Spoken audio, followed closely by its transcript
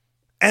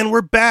And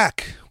we're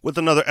back with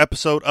another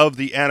episode of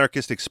the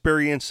Anarchist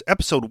Experience,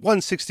 episode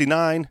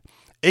 169,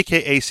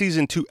 aka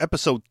season 2,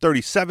 episode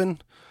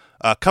 37.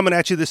 Coming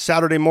at you this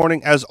Saturday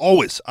morning. As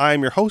always, I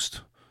am your host,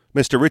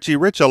 Mr. Richie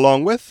Rich,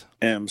 along with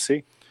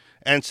MC.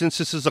 And since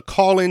this is a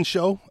call-in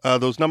show,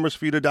 those numbers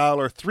for you to dial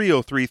are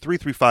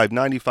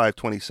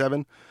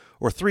 303-335-9527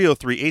 or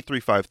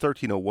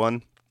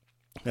 303-835-1301.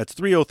 That's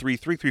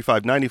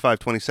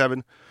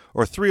 303-335-9527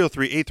 or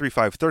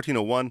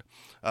 303-835-1301.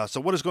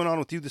 So what is going on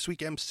with you this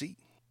week, MC?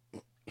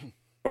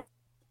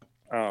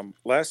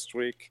 Last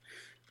week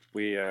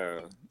we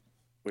were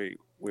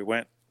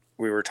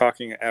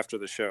talking after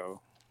the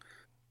show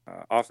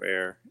off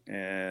air,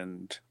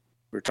 and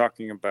we were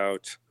talking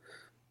about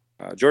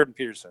Jordan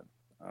Peterson.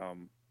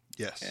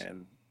 Yes.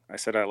 And I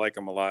said I like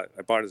him a lot.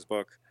 I bought his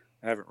book.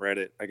 I haven't read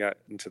it. I got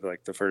into the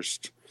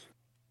first,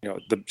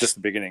 just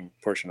the beginning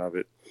portion of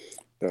it,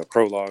 the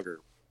prologue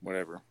or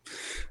whatever.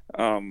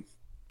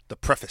 The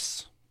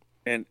preface.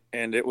 And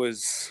it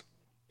was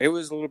a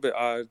little bit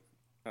odd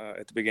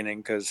at the beginning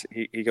because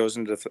he goes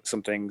into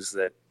some things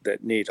that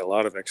need a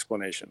lot of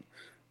explanation.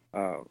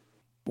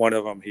 One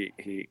of them,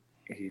 he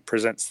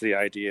presents the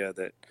idea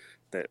that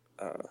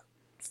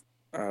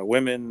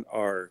women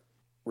are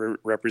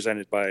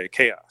represented by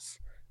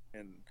chaos,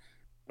 and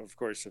of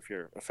course, if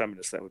you're a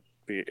feminist, that would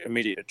be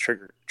immediate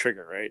trigger,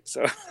 right?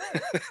 So,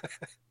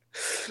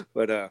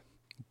 but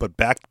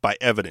backed by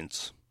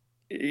evidence.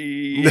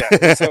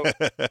 Yeah. So,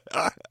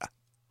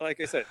 like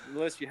I said,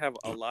 unless you have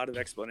a lot of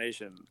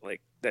explanation,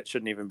 like that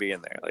shouldn't even be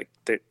in there. Like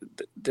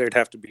there'd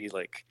have to be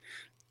like,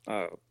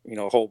 a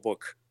whole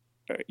book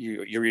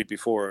you read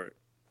before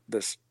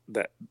that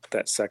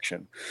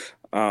section.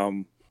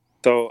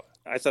 So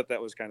I thought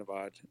that was kind of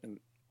odd in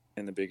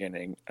the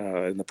beginning,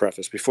 in the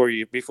preface, before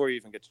you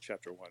even get to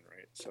chapter 1,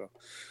 right? So,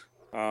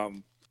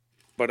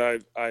 but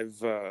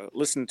I've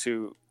listened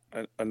to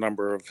a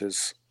number of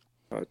his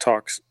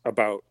talks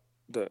about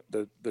the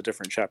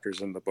different chapters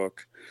in the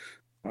book.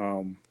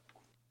 And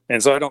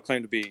so I don't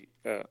claim to be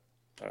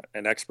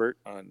an expert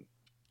on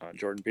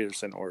Jordan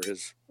Peterson or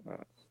his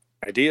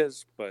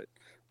ideas, but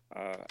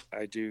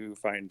I do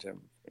find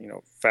him,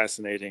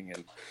 fascinating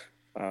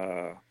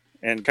and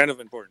kind of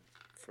important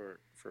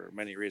for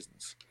many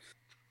reasons.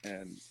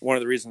 And one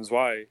of the reasons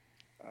why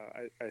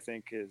I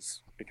think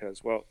is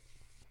because, well,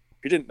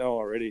 if you didn't know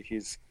already,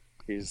 he's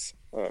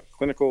a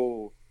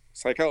clinical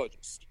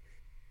psychologist.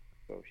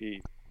 So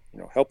he,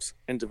 helps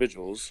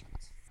individuals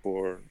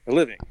for a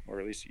living, or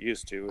at least he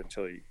used to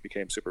until he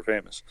became super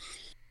famous.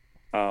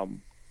 So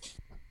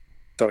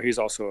he's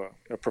also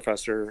a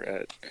professor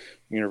at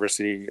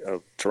University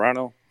of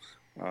Toronto.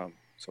 So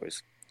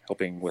he's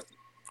helping with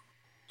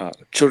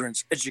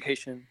children's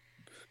education.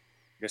 I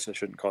guess I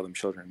shouldn't call them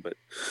children, but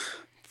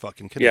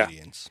fucking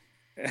Canadians.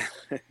 Yeah.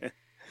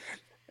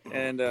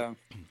 And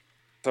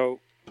so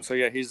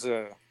yeah, he's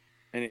and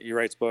he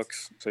writes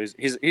books. So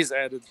he's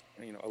added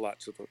a lot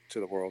to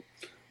the world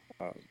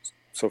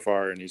so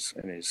far, and he's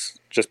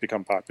just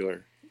become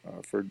popular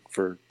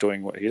for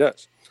doing what he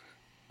does.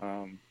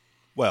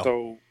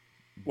 So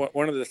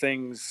one of the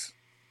things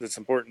that's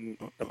important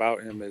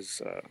about him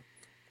is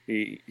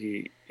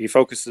he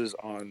focuses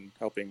on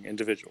helping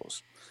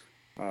individuals,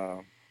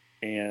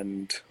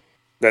 and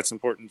that's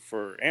important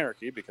for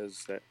anarchy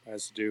because that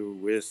has to do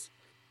with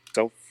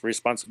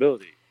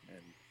self-responsibility,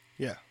 and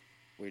yeah,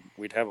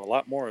 we'd have a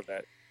lot more of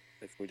that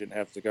if we didn't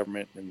have the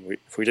government, and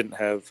if we didn't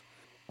have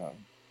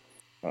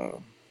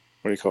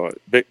what do you call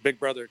it, big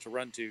brother to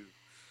run to,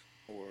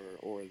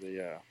 or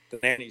the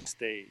nanny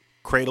state,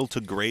 cradle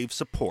to grave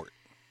support.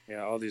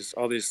 Yeah, all these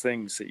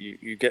things that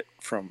you get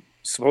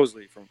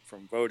supposedly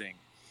from voting.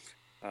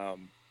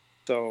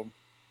 So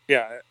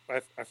yeah,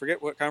 I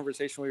forget what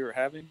conversation we were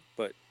having,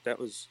 but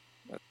that's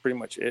pretty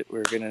much it. We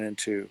were getting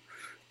into,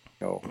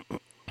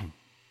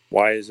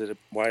 why is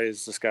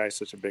this guy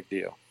such a big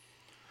deal?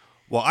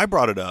 Well, I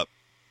brought it up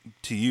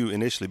to you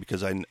initially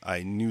because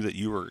I knew that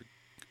you were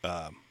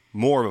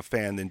more of a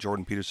fan than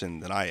Jordan Peterson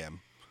than I am.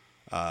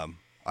 I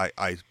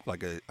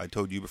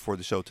told you before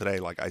the show today,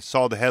 like I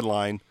saw the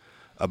headline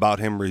about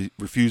him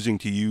refusing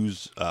to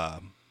use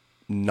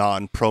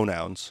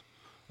non-pronouns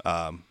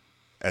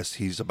as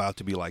he's about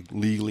to be like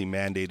legally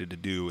mandated to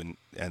do,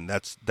 and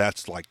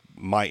that's like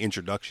my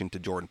introduction to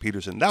Jordan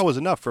Peterson. That was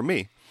enough for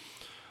me.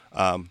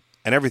 And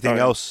everything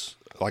else,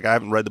 like I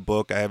haven't read the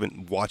book, I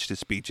haven't watched his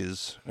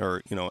speeches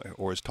or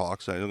his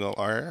talks. I go,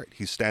 all right,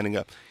 he's standing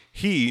up.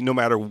 He, no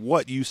matter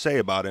what you say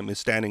about him, is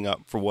standing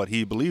up for what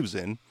he believes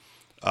in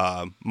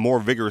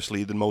more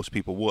vigorously than most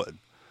people would.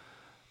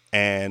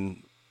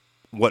 And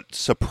what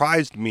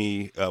surprised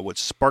me, what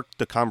sparked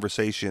the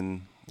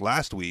conversation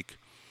last week,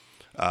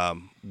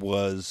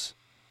 was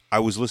I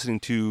was listening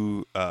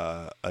to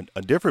a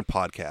different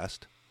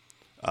podcast,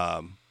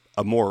 a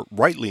more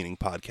right-leaning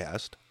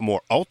podcast, a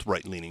more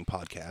alt-right-leaning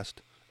podcast,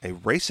 a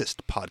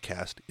racist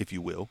podcast, if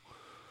you will.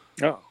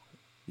 Oh.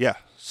 Yeah,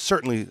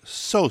 certainly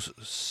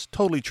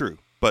totally true,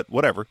 but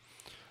whatever.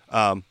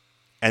 And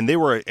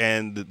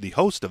the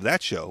host of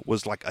that show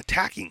was like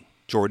attacking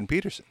Jordan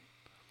Peterson.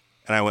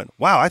 And I went,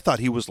 wow, I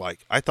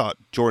thought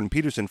Jordan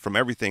Peterson, from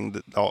everything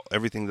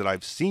that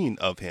I've seen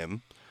of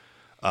him,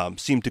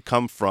 seemed to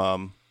come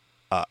from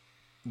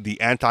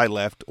the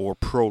anti-left or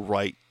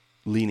pro-right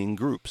leaning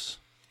groups.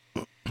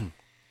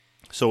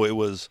 So it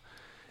was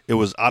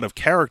out of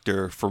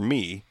character for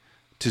me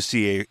to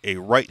see a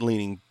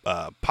right-leaning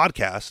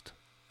podcast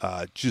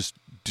just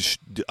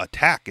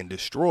attack and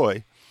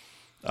destroy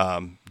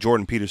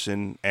Jordan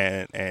Peterson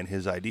and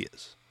his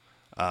ideas.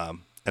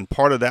 And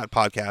part of that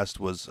podcast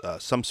was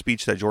some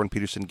speech that Jordan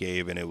Peterson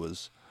gave, and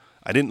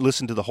I didn't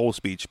listen to the whole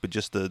speech, but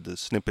just the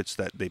snippets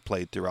that they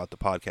played throughout the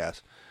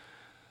podcast.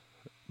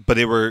 But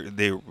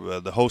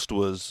the host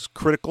was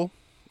critical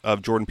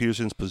of Jordan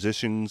Peterson's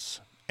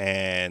positions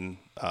and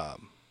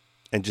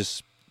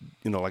just,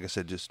 like I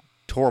said, just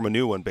tore him a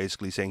new one,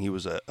 basically saying he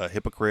was a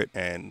hypocrite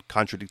and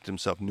contradicted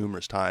himself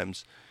numerous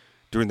times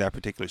during that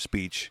particular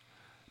speech.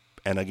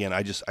 And again,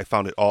 I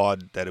found it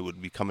odd that it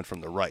would be coming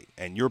from the right.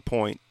 And your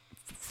point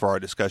for our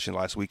discussion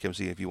last week,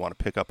 MC, if you want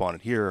to pick up on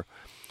it here,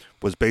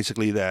 was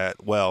basically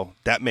that, well,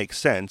 that makes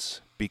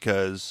sense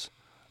because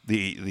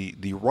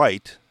the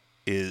right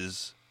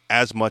is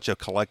as much a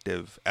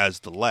collective as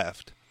the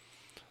left.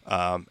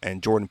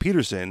 And Jordan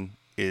Peterson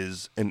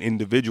is an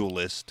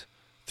individualist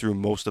through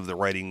most of the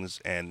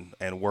writings and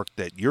work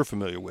that you're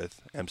familiar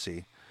with,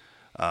 MC.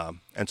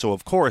 And so,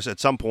 of course, at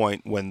some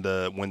point when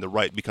the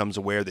right becomes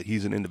aware that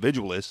he's an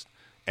individualist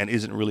and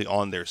isn't really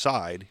on their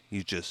side,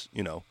 he's just,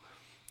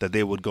 that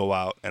they would go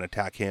out and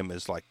attack him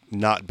as like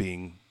not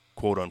being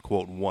quote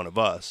unquote one of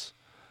us.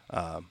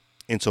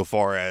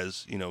 Insofar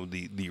as,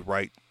 the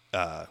right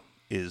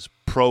is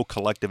pro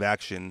collective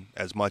action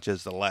as much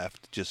as the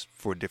left, just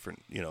for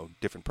different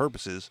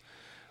purposes,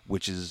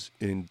 which is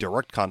in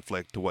direct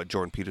conflict to what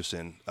Jordan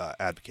Peterson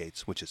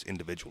advocates, which is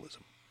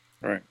individualism.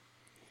 Right.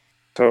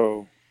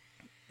 So,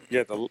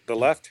 yeah, the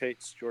left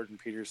hates Jordan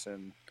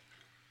Peterson.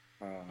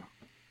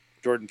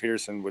 Jordan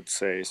Peterson would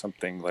say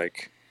something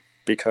like,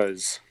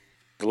 because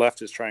the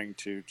left is trying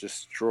to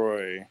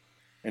destroy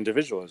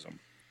individualism.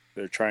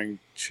 They're trying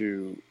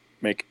to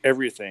make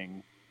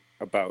everything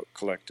about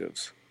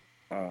collectives.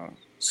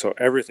 So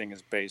everything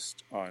is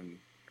based on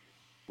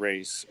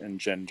race and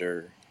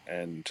gender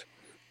and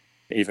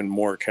even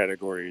more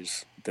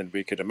categories than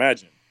we could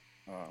imagine.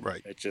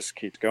 Right. It just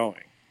keeps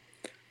going.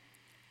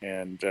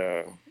 And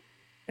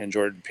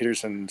Jordan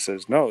Peterson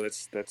says, no,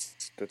 that's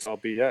all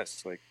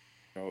BS. Like,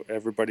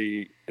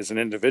 everybody is an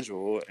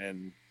individual,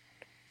 and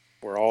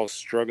we're all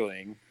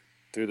struggling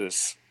through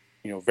this,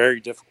 very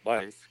difficult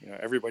life.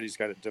 Everybody's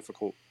got it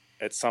difficult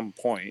at some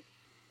point.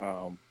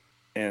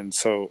 And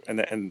so,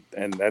 and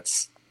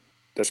that's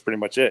pretty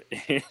much it.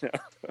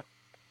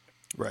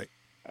 Right.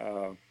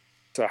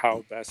 So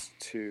how best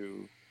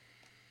to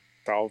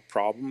solve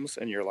problems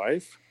in your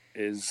life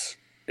is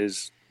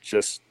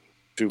just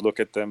to look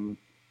at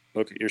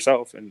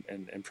yourself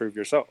and improve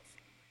yourself,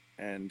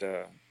 and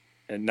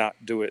not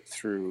do it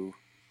through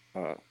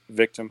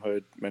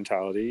victimhood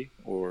mentality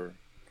or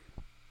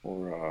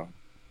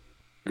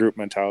group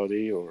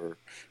mentality or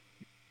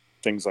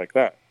things like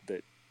that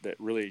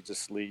really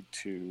just lead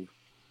to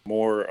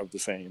more of the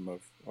same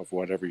of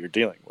whatever you're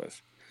dealing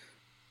with.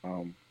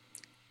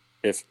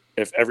 If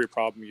every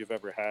problem you've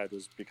ever had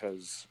was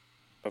because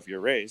of your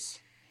race,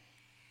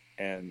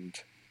 and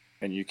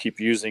you keep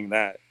using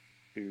that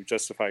to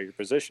justify your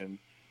position,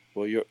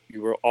 well, you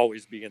will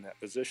always be in that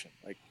position.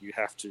 Like, you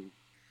have to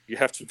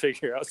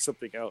figure out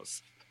something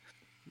else,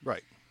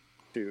 right?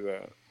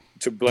 To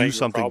blame, do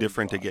something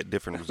different to get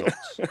different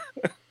results.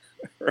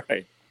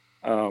 Right.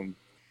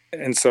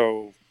 And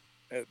so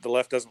the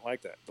left doesn't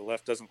like that. The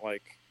left doesn't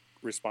like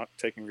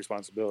taking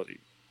responsibility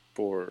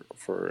for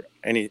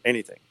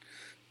anything.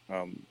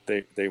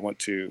 They want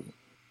to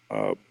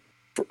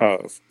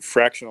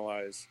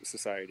fractionalize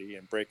society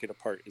and break it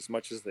apart as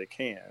much as they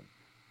can,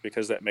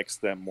 because that makes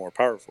them more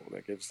powerful.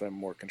 That gives them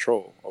more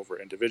control over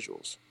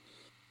individuals.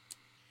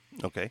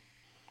 Okay.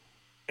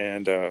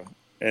 And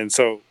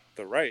so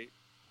the right,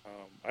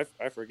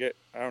 I forget.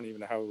 I don't even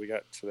know how we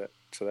got to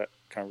that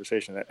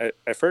conversation.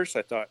 At first,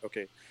 I thought,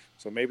 okay,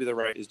 so maybe the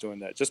right is doing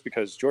that just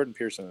because Jordan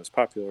Peterson is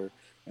popular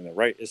and the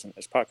right isn't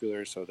as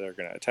popular, so they're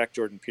going to attack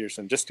Jordan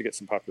Peterson just to get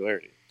some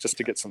popularity, just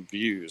to get some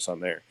views on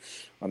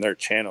their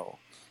channel,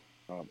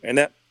 and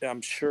that,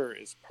 I'm sure,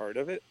 is part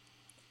of it.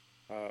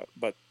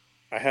 But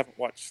I haven't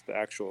watched the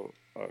actual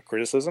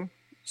criticism,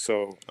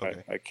 so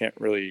okay. I can't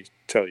really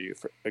tell you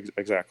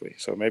exactly.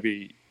 So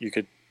maybe you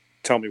could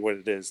tell me what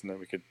it is, and then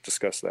we could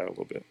discuss that a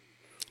little bit.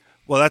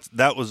 Well,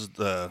 that was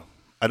the.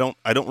 I don't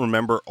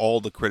remember all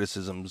the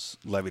criticisms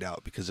levied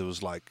out, because it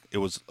was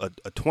a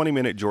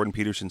 20-minute Jordan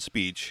Peterson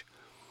speech,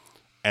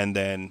 and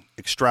then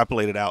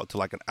extrapolated out to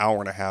like an hour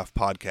and a half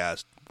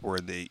podcast where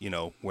they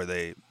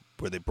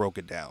broke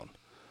it down.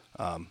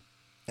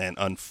 And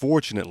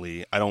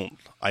unfortunately,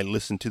 I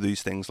listen to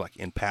these things like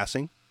in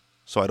passing,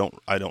 so I don't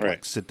right.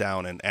 like sit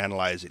down and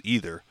analyze it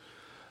either.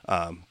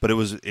 But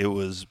it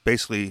was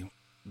basically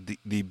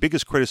the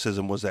biggest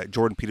criticism was that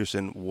Jordan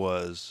Peterson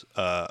was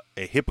a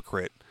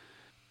hypocrite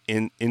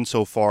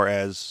insofar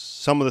as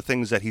some of the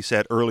things that he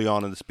said early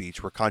on in the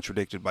speech were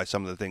contradicted by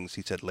some of the things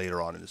he said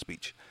later on in the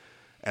speech.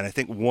 And I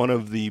think one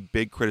of the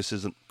big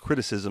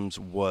criticisms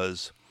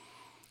was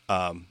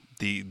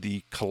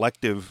the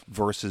collective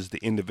versus the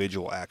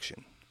individual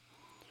action,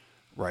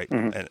 right?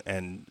 Mm-hmm.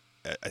 And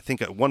I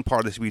think at one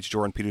part of the speech,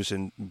 Jordan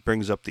Peterson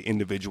brings up the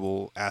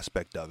individual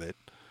aspect of it,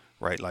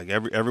 right? Like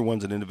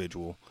everyone's an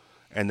individual.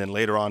 And then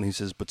later on he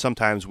says, but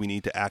sometimes we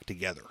need to act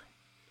together,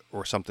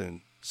 or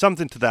something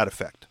to that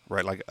effect,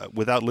 right? Like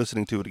without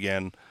listening to it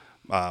again,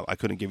 I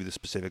couldn't give you the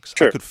specifics.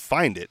 Sure. I could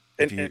find it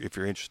if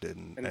you're interested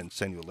and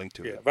send you a link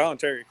to it.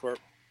 Voluntary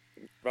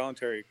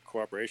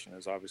cooperation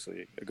is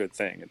obviously a good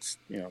thing. It's,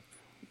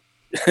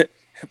 it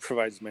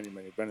provides many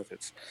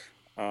benefits,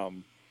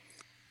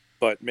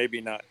 but maybe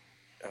not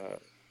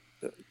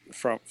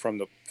from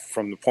the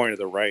point of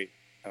the right.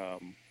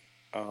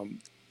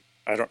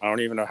 I don't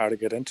even know how to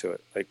get into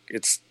it. Like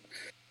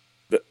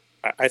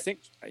I think,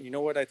 you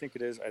know what I think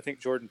it is? I think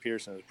Jordan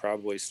Peterson is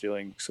probably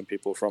stealing some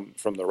people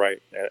from the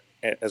right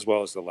as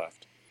well as the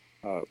left.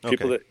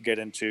 People that get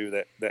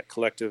into that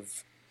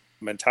collective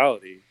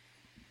mentality,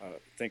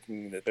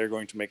 thinking that they're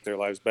going to make their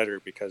lives better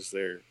because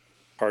they're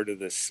part of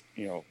this,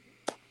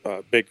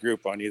 big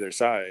group on either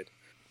side.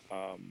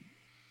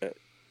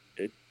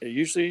 It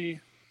usually,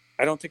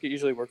 I don't think it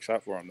usually works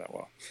out for them that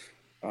well.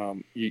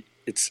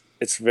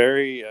 It's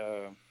very,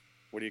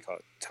 what do you call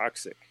it?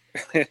 Toxic.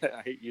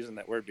 I hate using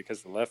that word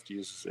because the left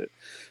uses it,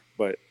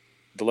 but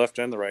the left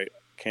and the right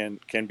can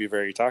be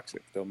very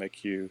toxic. They'll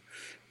make you,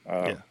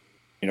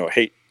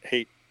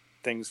 hate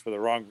things for the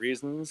wrong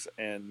reasons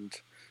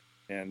and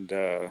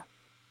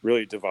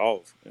really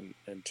devolve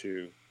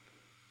into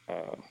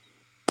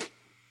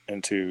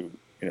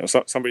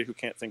somebody who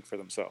can't think for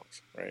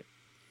themselves, right?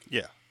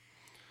 Yeah.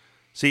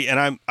 See,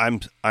 and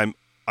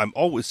I'm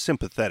always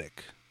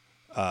sympathetic,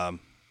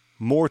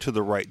 more to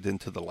the right than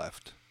to the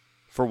left,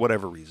 for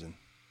whatever reason.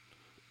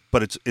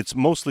 But it's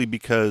mostly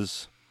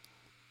because,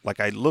 like,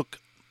 I look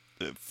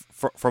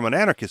from an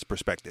anarchist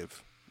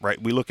perspective,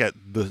 right? We look at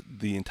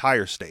the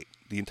entire state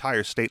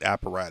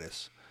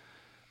apparatus,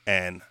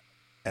 and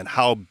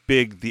how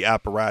big the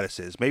apparatus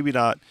is. Maybe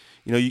not,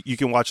 you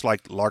can watch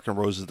like Larkin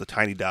Rose's The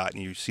Tiny Dot,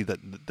 and you see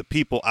that the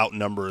people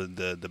outnumber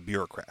the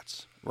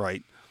bureaucrats,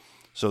 right?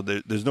 So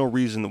there's no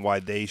reason why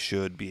they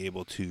should be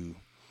able to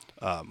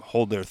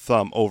hold their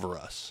thumb over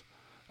us.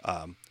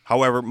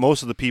 However,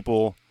 most of the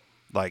people,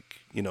 like,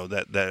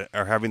 that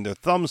are having their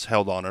thumbs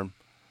held on them,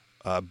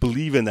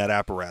 believe in that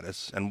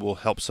apparatus and will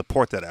help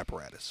support that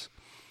apparatus.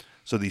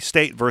 So the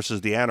state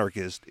versus the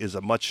anarchist is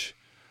a much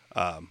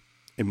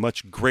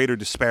greater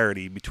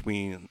disparity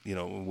between,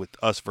 with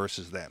us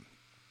versus them.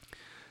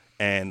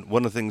 And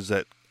one of the things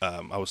that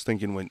I was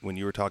thinking when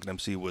you were talking,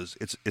 MC, was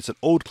it's an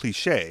old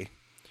cliche,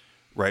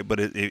 right? But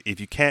if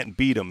you can't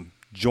beat them,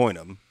 join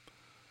them.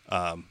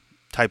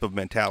 Type of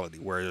mentality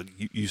where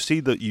you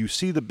see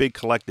the big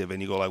collective and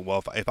you go like,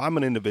 well, if I'm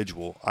an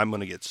individual, I'm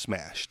going to get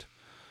smashed.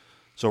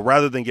 So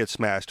rather than get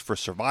smashed for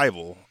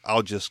survival,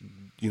 I'll just,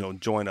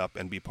 join up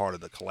and be part of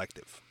the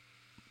collective.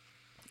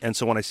 And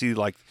so when I see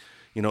like,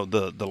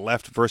 the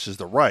left versus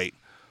the right,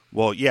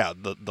 well, yeah,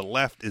 the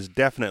left is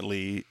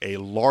definitely a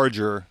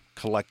larger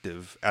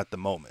collective at the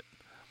moment.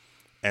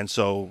 And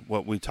so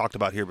what we talked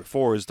about here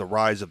before is the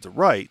rise of the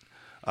right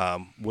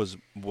was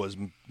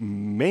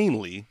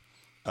mainly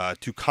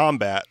to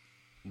combat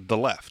the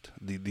left,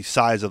 the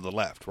size of the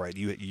left, right?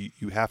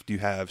 You have to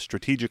have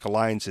strategic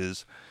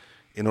alliances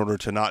in order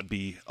to not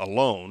be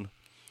alone.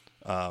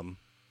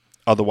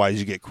 Otherwise,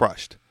 you get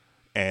crushed.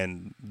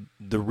 And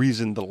the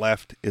reason the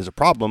left is a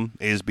problem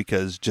is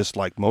because, just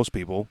like most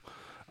people,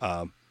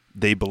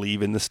 they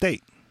believe in the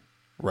state,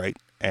 right?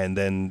 And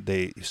then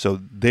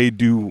they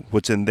do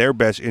what's in their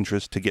best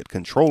interest to get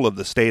control of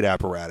the state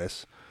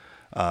apparatus.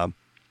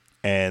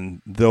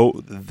 And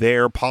though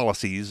their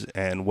policies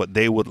and what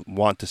they would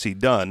want to see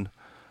done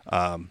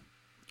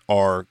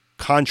are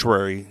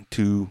contrary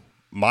to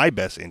my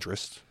best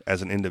interests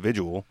as an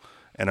individual,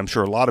 and I'm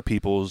sure a lot of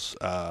people's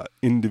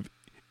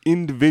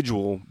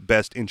individual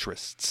best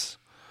interests,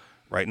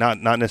 right?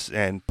 Not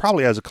necessarily, and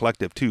probably as a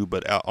collective too,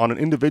 but on an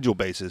individual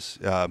basis,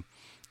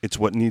 it's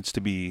what needs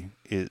to be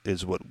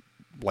is what,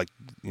 like,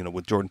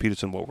 with Jordan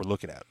Peterson, what we're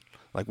looking at,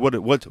 like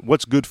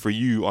what's good for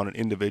you on an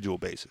individual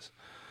basis.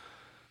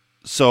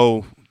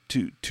 So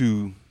to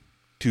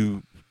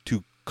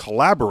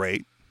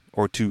collaborate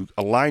or to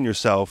align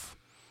yourself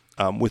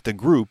with the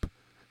group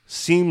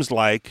seems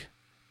like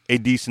a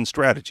decent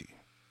strategy,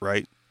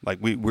 right? Like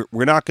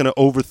we're not going to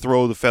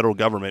overthrow the federal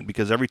government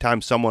because every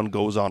time someone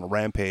goes on a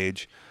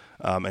rampage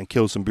and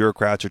kills some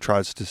bureaucrats or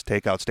tries to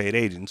take out state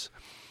agents,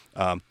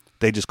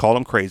 they just call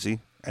them crazy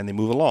and they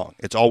move along.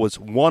 It's always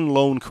one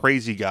lone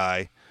crazy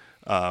guy,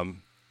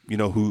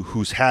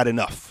 who's had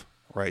enough,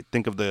 right?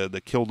 Think of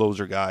the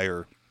Killdozer guy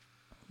or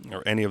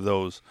any of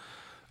those.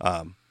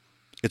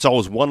 It's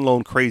always one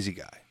lone crazy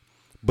guy.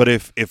 But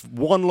if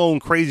one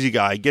lone crazy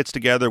guy gets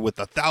together with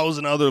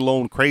 1,000 other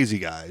lone crazy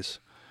guys,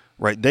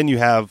 right, then you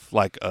have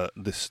like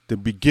the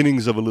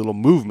beginnings of a little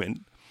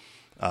movement.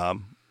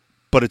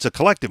 but it's a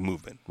collective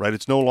movement, right?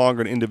 It's no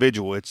longer an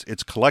individual.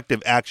 It's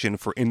collective action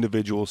for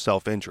individual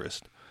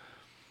self-interest.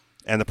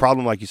 And the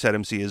problem, like you said,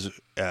 MC, is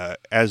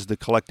as the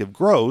collective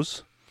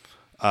grows,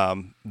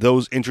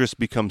 those interests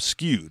become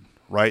skewed,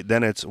 right?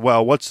 Then it's,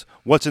 well, what's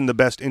in the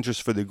best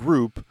interest for the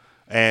group,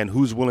 and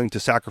who's willing to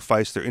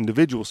sacrifice their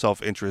individual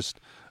self-interest,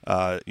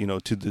 to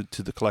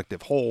the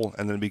collective whole,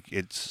 and then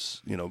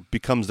it's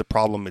becomes the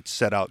problem it's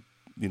set out,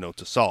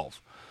 to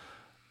solve,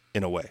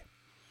 in a way.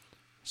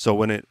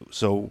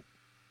 So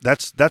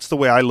that's the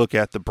way I look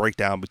at the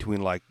breakdown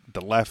between like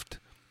the left,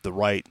 the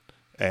right,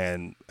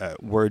 and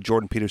where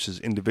Jordan Peterson's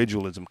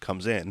individualism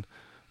comes in.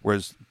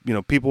 Whereas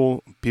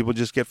people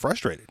just get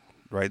frustrated,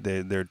 right?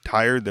 They're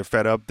tired, they're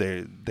fed up,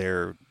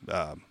 they're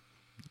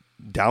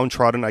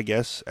downtrodden, I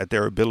guess, at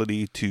their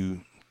ability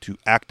to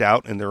act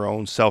out in their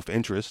own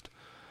self-interest,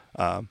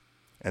 and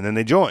then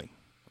they join,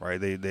 right?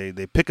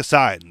 They pick a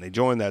side and they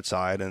join that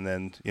side, and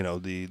then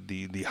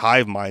the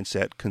hive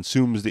mindset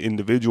consumes the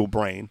individual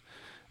brain,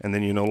 and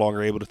then you're no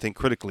longer able to think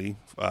critically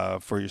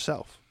for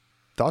yourself.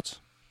 Thoughts?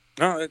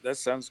 No, that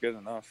sounds good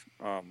enough.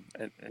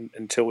 And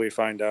until we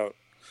find out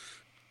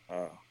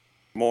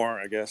more,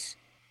 I guess.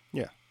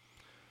 Yeah,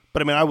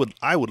 but I mean,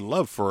 I would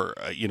love for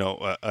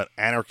an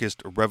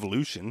anarchist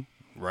revolution,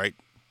 right?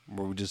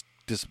 Where we just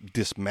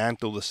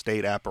dismantle the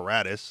state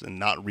apparatus and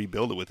not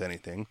rebuild it with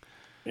anything.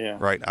 Yeah.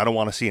 Right. I don't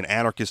want to see an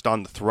anarchist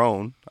on the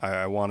throne.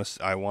 I want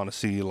to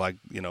see like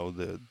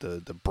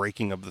the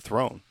breaking of the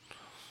throne.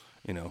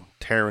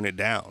 Tearing it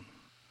down.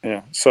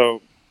 Yeah.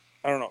 So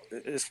I don't know.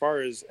 As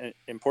far as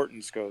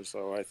importance goes,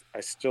 though,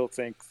 I still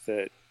think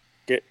that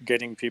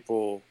getting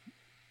people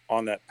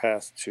on that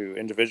path to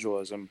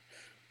individualism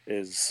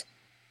is,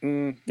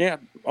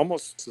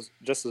 almost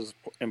just as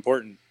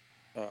important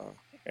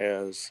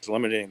as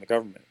eliminating the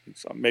government.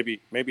 So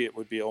maybe it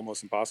would be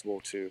almost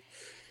impossible to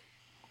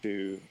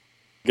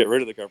get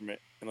rid of the government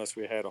unless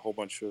we had a whole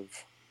bunch of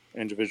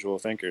individual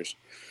thinkers.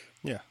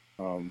 Yeah.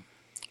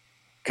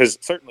 Because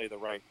certainly the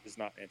right is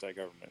not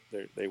anti-government.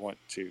 They want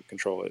to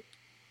control it.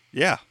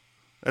 Yeah,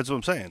 that's what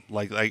I'm saying.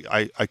 Like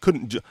I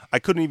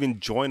couldn't even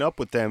join up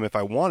with them if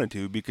I wanted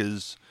to,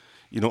 because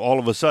all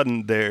of a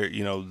sudden they're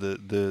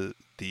the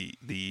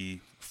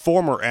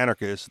former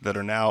anarchists that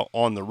are now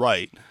on the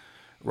right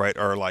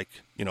are like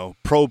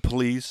pro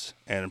police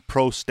and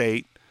pro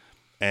state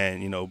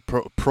and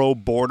pro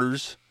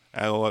borders.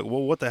 And I'm like,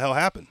 well, what the hell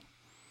happened?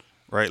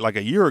 Right, like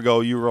a year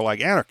ago you were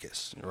like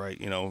anarchists, right?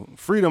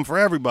 Freedom for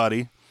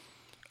everybody.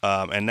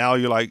 And now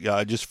you're like,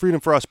 just freedom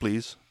for us,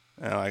 please.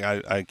 And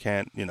I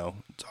can't,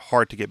 it's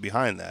hard to get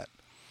behind that.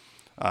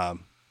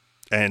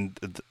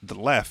 And the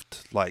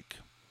left, like,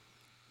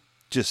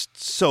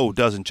 just so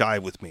doesn't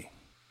jive with me.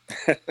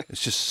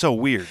 It's just so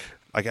weird.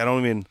 Like, I don't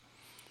even,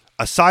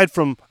 aside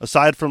from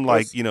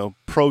like,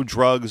 pro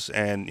drugs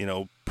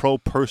and, pro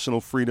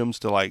personal freedoms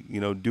to like,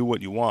 do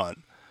what you want.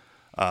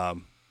 I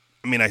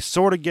mean, I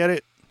sort of get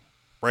it,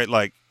 right?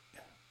 Like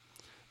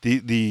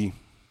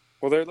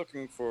well, they're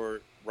looking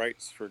for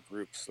rights for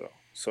groups, though.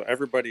 So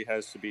everybody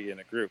has to be in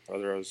a group,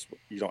 otherwise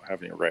you don't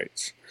have any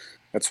rights.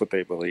 That's what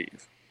they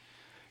believe.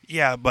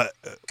 Yeah, but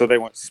so they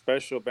want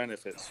special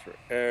benefits for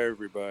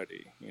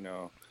everybody.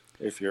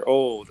 If you're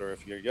old, or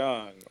if you're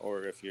young,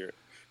 or if you're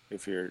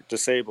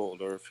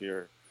disabled, or if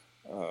you're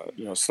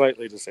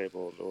slightly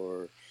disabled,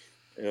 or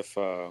if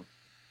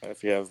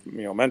you have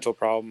mental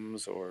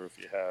problems, or if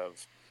you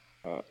have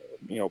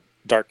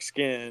dark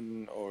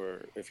skin,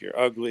 or if you're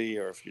ugly,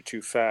 or if you're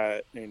too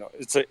fat,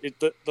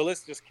 the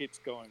list just keeps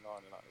going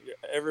on and on.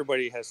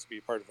 Everybody has to be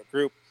part of a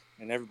group,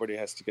 and everybody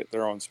has to get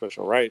their own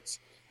special rights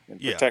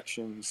and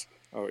protections,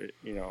 or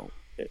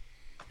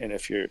and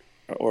if you're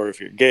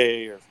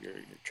gay, or if you're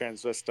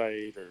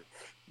transvestite, or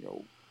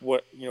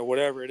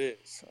whatever it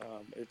is,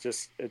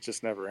 it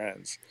just never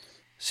ends.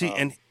 See,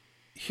 and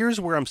here's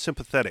where I'm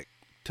sympathetic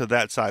to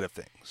that side of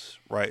things,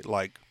 right?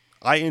 Like,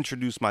 I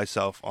introduced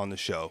myself on the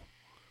show,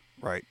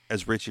 right,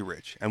 as Richie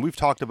Rich, and we've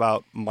talked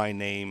about my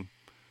name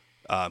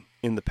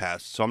in the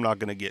past, so I'm not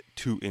going to get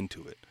too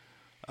into it.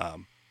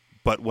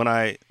 But when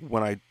I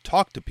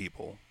talk to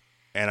people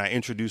and I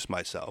introduce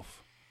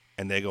myself,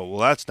 and they go, "Well,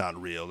 that's not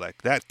real.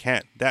 Like that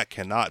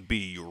cannot be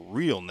your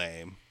real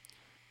name,"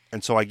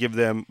 and so I give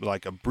them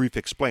like a brief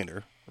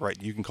explainer, right?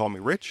 You can call me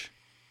Rich,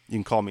 you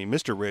can call me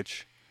Mr.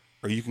 Rich,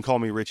 or you can call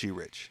me Richie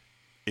Rich.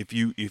 If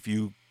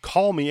you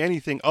call me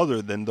anything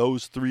other than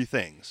those three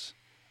things,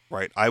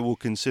 right, I will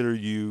consider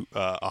you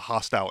a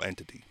hostile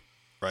entity,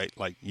 right?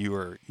 Like you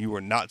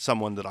are not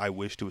someone that I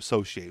wish to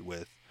associate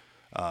with,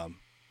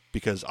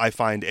 because I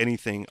find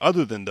anything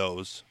other than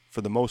those,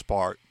 for the most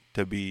part,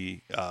 to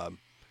be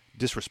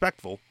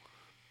disrespectful,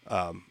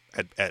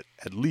 at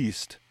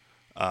least,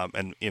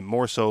 and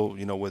more so,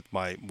 with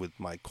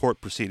my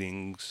court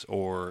proceedings,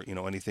 or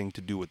anything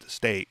to do with the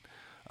state.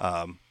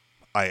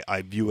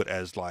 I view it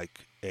as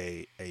like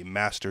a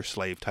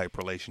master-slave type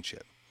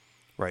relationship,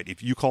 right?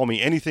 If you call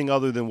me anything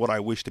other than what I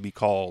wish to be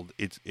called,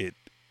 it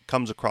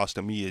comes across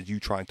to me as you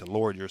trying to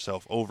lord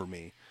yourself over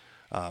me,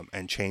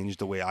 and change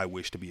the way I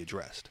wish to be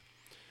addressed.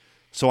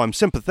 So I'm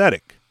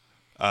sympathetic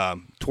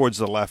towards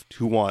the left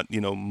who want, you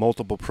know,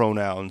 multiple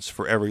pronouns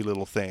for every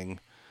little thing,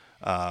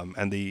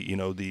 and the, you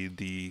know,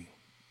 the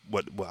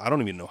what, well, I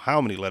don't even know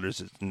how many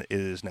letters it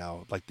is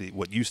now. Like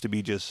what used to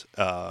be just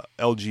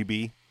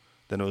LGB,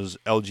 then it was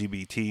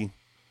LGBT,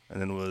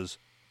 and then it was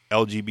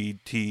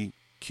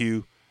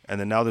LGBTQ, and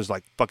then now there's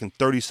like fucking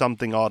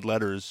 30-something odd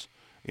letters.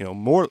 You know,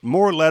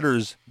 more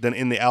letters than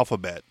in the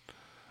alphabet,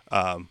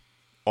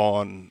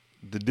 on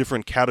the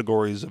different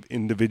categories of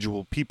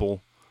individual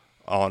people,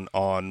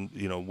 on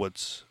you know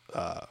what's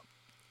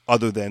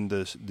other than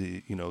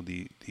the you know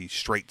the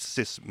straight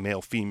cis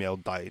male female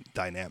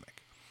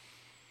dynamic.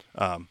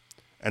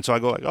 And so I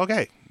go like,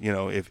 okay, you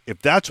know, if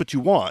that's what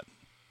you want,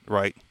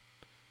 right,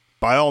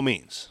 by all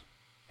means,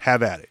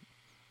 have at it,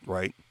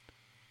 right?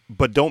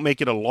 But don't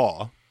make it a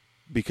law,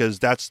 because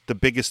that's the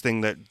biggest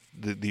thing, that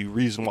the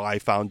reason why I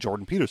found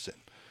Jordan Peterson,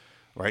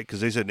 right?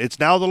 Because they said, it's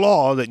now the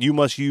law that you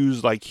must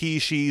use like he,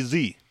 she,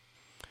 Z.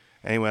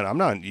 And he went, I'm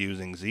not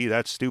using Z,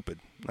 that's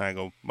stupid. And I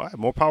go, well,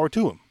 more power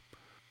to him.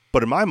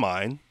 But in my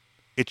mind,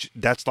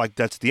 that's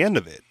the end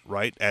of it,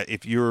 right?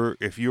 If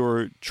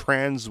you're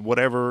trans,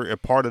 whatever, a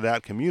part of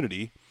that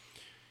community,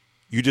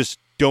 you just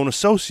don't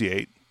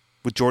associate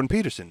with Jordan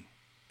Peterson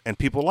and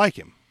people like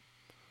him,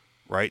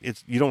 right?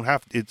 You don't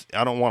have.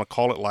 I don't want to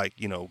call it like,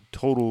 you know,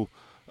 total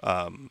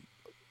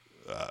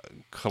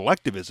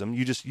collectivism.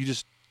 You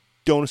just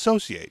don't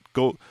associate.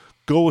 Go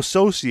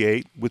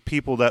associate with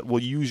people that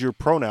will use your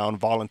pronoun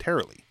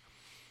voluntarily,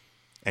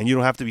 and you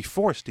don't have to be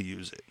forced to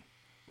use it.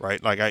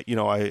 Right, like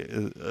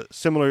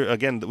similar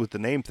again with the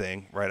name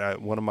thing. Right,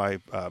 one of my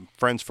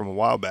friends from a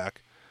while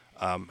back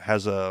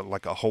has a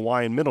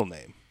Hawaiian middle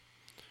name,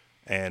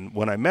 and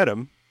when I met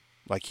him,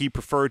 like, he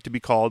preferred to be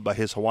called by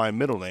his Hawaiian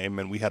middle name,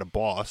 and we had a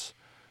boss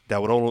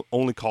that would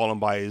only call him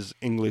by his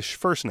English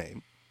first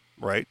name.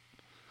 Right,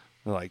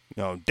 like,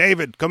 you know,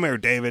 David, come here,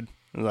 David.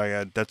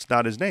 Like, that's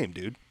not his name,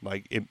 dude.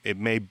 Like, it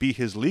may be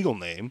his legal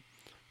name,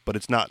 but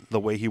it's not the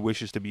way he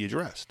wishes to be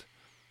addressed.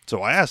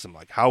 So I asked him,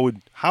 like,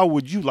 how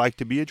would you like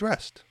to be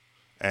addressed?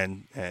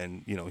 And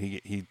you know,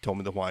 he told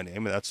me the Hawaiian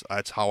name, and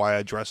that's how I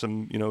address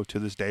him, you know, to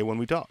this day when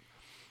we talk.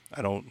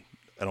 I don't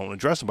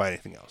address him by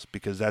anything else,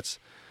 because that's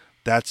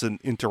an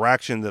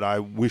interaction that I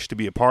wish to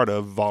be a part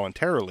of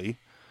voluntarily.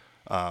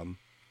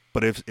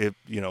 But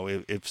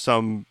if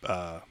some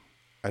I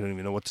don't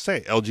even know what to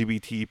say,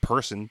 LGBT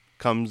person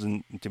comes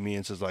to me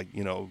and says, like,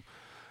 you know,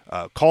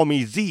 call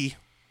me Z,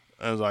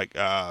 I was like,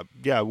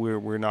 yeah,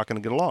 we're not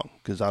going to get along,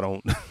 because I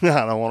don't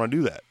I don't want to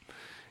do that.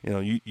 You know,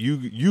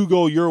 you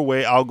go your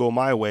way, I'll go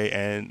my way,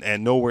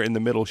 and nowhere in the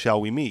middle shall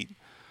we meet.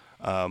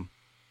 But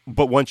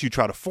once you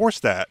try to force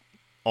that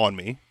on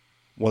me,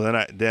 well,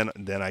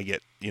 then I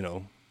get, you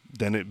know,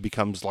 then it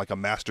becomes like a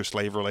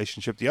master-slave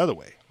relationship the other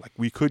way. Like,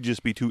 we could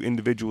just be two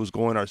individuals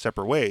going our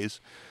separate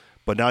ways,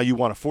 but now you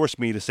want to force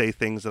me to say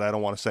things that I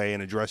don't want to say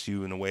and address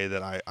you in a way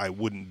that I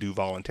wouldn't do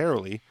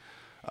voluntarily.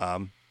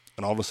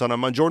 And all of a sudden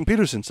I'm on Jordan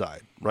Peterson's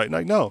side, right?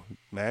 Like, no,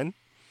 man.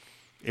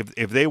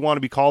 If they want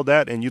to be called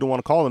that and you don't want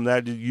to call them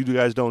that, you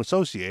guys don't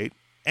associate.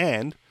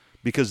 And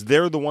because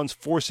they're the ones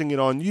forcing it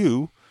on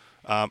you,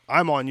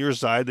 I'm on your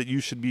side, that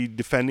you should be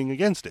defending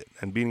against it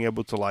and being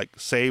able to, like,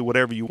 say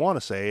whatever you want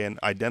to say and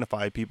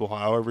identify people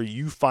however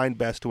you find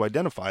best to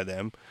identify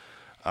them,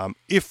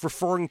 if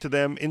referring to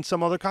them in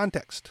some other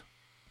context.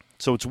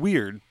 So it's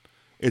weird.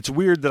 It's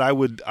weird that I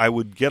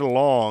would get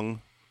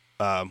along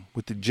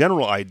with the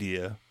general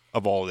idea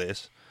of all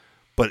this,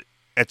 but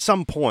at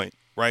some point,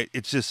 right,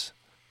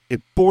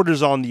 it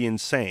borders on the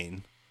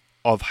insane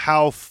of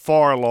how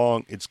far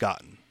along it's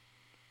gotten,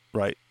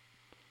 right?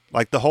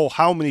 Like, the whole,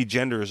 how many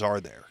genders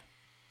are there?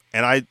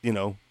 And I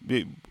don't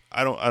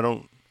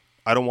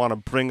want to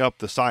bring up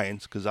the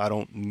science, because I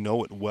don't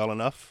know it well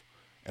enough,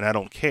 and I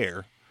don't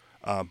care.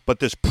 But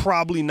there's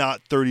probably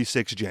not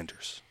 36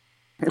 genders,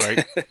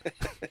 right?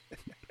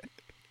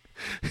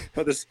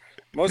 Well,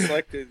 most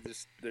likely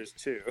there's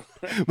two.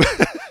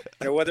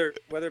 You know,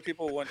 whether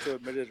people want to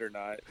admit it or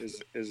not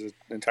is an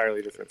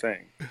entirely different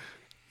thing.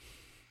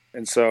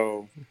 And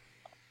so,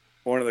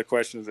 one of the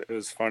questions, it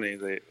was funny,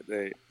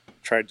 they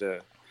tried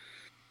to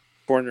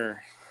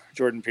corner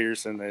Jordan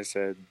Peterson. They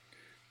said,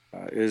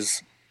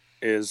 is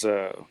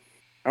I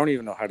don't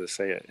even know how to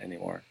say it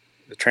anymore,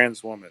 a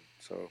trans woman.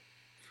 So,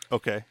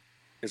 okay,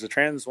 is a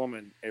trans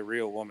woman a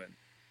real woman?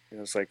 You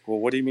know, it's like, well,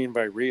 what do you mean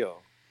by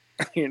real?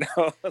 You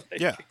know, like,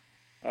 yeah.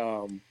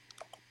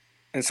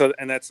 And so,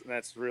 and that's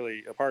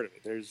really a part of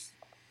it. There's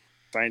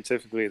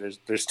scientifically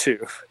there's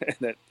two,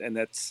 and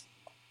that's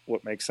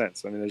what makes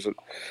sense. I mean,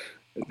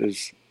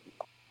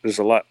 there's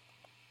a lot.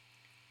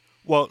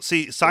 Well,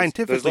 see,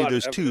 scientifically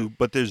there's two,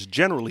 but there's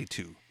generally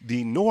two.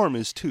 The norm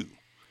is two,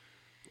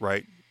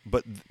 right?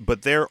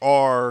 But there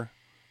are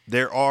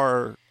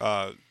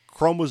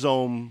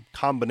chromosome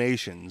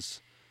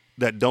combinations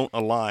that don't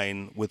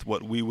align with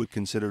what we would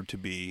consider to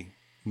be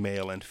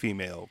male and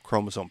female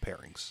chromosome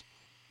pairings,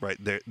 right?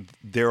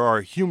 There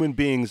are human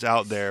beings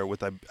out there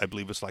with, I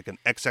believe it's like an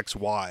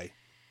XXY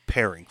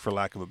pairing, for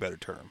lack of a better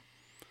term,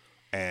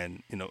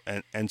 and you know,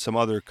 and some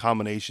other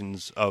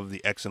combinations of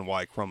the X and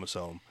Y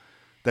chromosome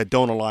that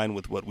don't align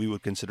with what we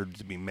would consider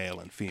to be male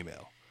and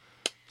female.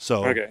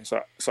 So okay,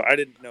 so I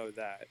didn't know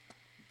that,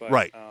 but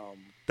right,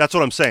 that's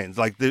what I'm saying.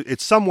 Like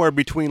it's somewhere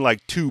between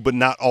like 2, but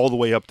not all the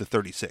way up to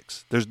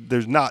 36.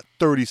 There's not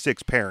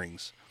 36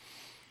 pairings,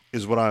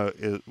 is what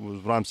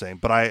I'm saying.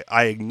 But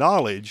I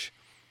acknowledge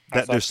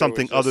that there's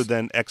something other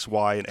than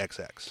XY and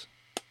XX.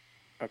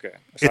 Okay,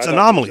 so it's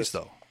anomalies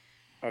though.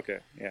 Okay,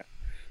 yeah,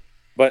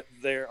 but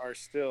there are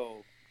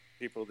still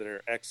people that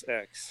are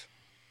XX,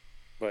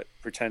 but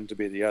pretend to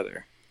be the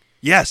other.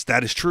 Yes,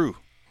 that is true.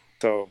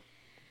 So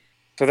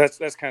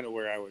that's kind of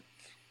where I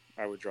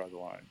would draw the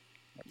line.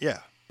 Yeah,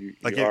 you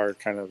are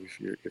kind of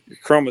your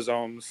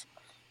chromosomes,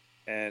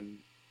 and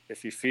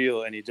if you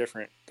feel any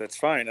different, that's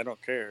fine. I don't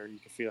care. You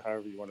can feel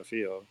however you want to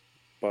feel,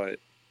 but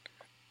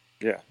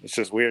yeah, it's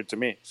just weird to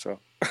me. So,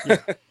 yeah.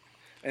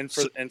 and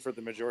for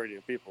the majority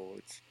of people,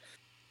 it's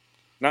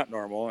not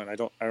normal, and I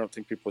don't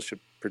think people should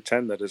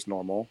pretend that it's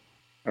normal.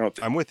 I don't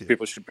think I'm with you.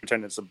 People should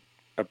pretend it's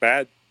a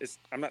bad.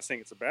 I'm not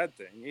saying it's a bad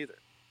thing either.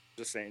 I'm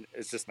just saying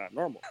it's just not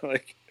normal.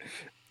 Like,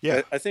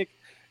 yeah, I think,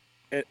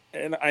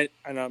 and I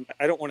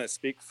don't want to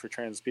speak for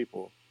trans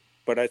people,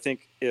 but I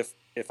think if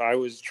I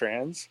was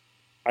trans,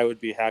 I would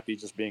be happy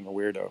just being a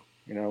weirdo.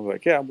 You know,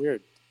 like, yeah, I'm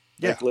weird.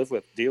 Yeah,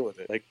 like, deal with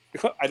it. Like,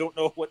 I don't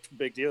know what the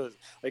big deal is.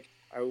 Like,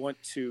 I want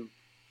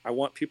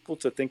people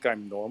to think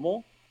I'm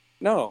normal.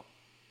 No,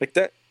 like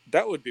that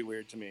would be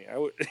weird to me. I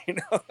would,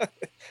 I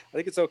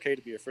think it's okay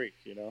to be a freak.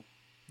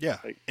 Yeah,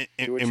 like,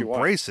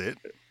 embrace it.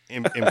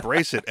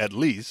 Embrace it at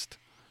least,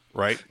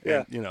 right?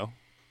 Yeah. And,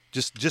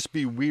 just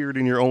be weird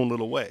in your own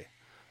little way.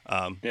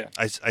 Yeah.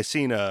 I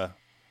seen a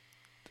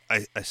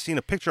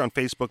picture on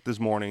Facebook this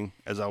morning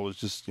as I was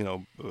just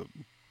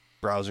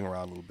browsing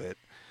around a little bit,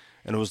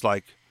 and it was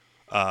like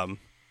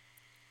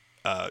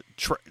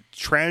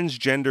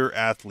transgender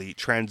athlete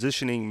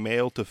transitioning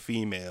male to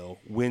female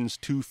wins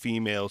 2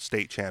 female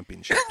state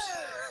championships.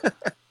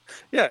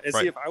 Yeah, and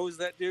right. See, if I was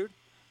that dude,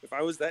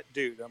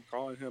 I'm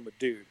calling him a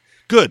dude.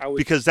 Good,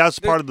 because that's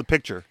part of the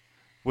picture.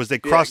 Was they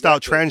crossed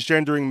out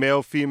transgendering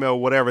male, female,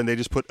 whatever, and they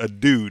just put a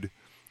dude.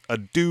 A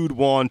dude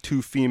won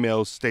 2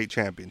 female state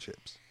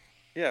championships.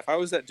 Yeah, if I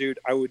was that dude,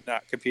 I would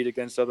not compete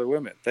against other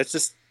women. That's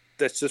just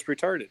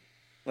retarded.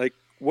 Like,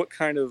 what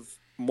kind of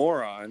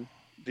moron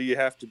do you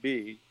have to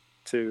be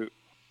to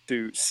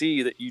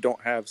see that you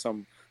don't have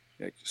some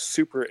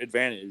super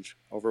advantage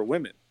over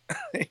women?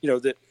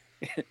 That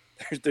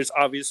there's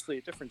obviously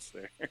a difference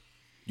there.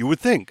 You would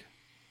think.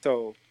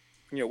 So,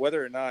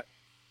 whether or not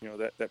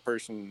that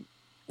person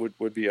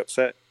would be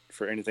upset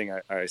for anything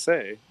I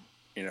say,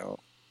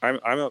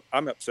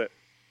 I'm upset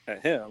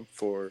at him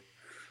for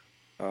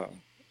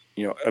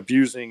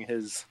abusing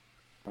his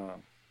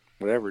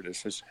whatever it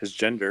is, his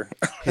gender,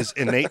 his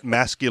innate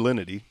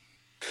masculinity.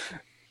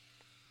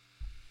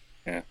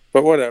 Yeah,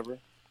 but whatever,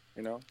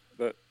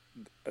 the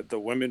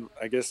women,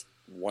 I guess,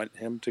 want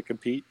him to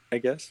compete. I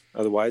guess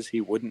otherwise he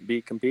wouldn't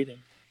be competing.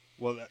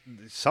 Well,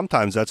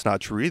 sometimes that's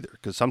not true either,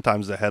 because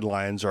sometimes the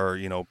headlines are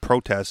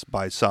protests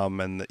by some,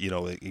 and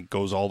it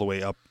goes all the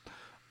way up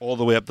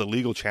the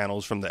legal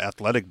channels from the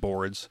athletic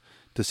boards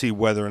to see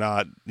whether or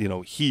not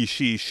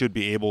she should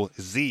be able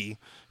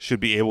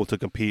to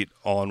compete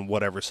on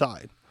whatever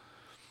side.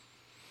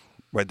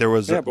 Right, there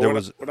was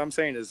what I'm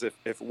saying is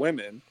if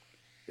women,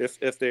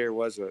 if there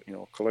was a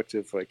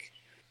collective like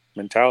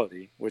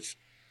mentality, which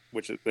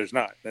there's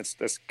not. That's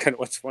kind of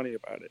what's funny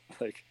about it.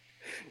 Like,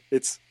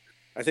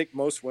 I think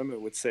most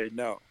women would say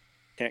no,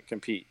 can't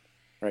compete.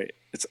 Right,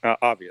 it's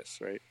obvious,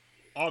 right?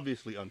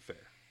 Obviously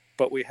unfair.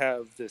 But we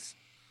have this,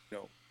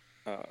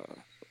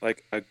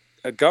 like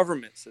a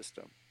government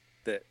system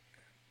that,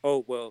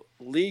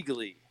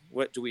 legally,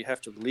 what do we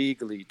have to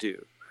legally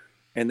do?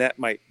 And that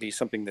might be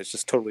something that's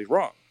just totally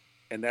wrong.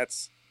 And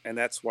that's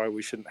why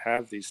we shouldn't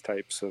have these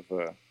types of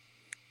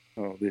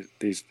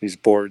these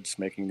boards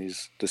making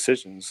these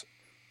decisions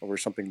over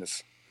something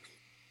that's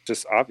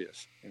just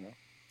obvious,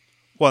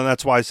 Well, and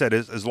that's why I said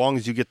as long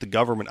as you get the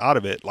government out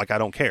of it, like, I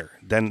don't care.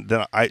 Then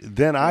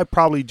I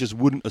probably just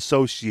wouldn't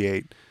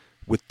associate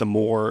with the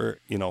more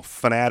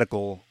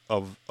fanatical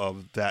of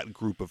that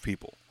group of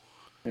people.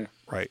 Yeah.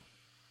 Right.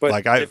 But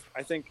like I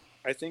think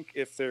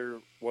if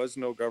there was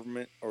no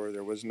government, or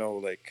there was no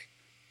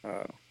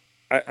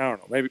I don't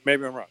know,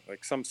 maybe I'm wrong,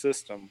 like some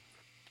system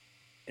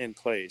in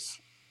place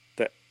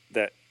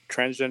that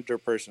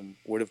transgender person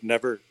would have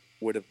never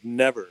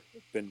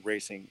been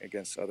racing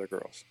against other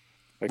girls.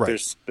 Like,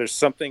 right. There's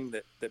something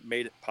that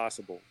made it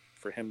possible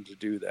for him to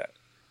do that.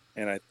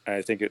 And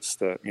I think it's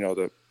the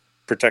the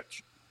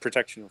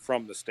protection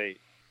from the state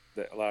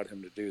that allowed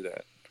him to do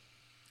that.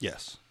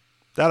 Yes.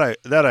 That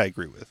I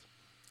agree with.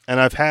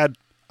 And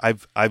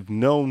I've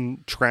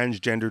known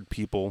transgendered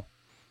people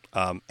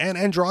and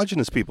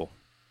androgynous people.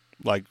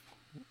 Like,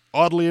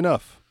 oddly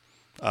enough,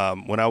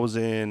 when I was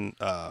in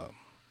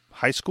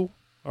high school,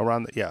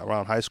 around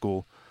high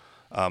school,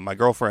 my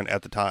girlfriend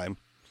at the time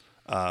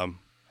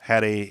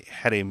had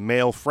a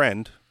male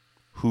friend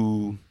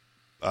who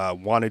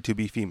wanted to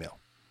be female.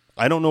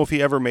 I don't know if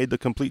he ever made the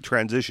complete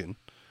transition,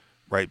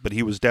 right? But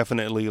he was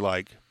definitely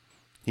like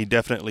He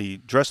definitely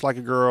dressed like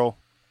a girl,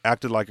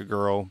 acted like a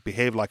girl,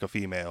 behaved like a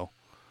female,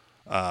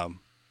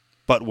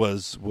 but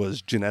was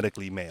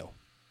genetically male,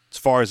 as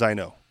far as I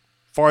know.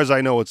 As far as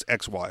I know, it's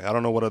XY. I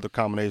don't know what other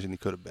combination he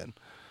could have been.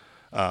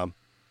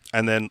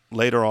 And then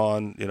later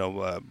on,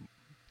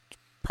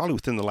 probably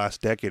within the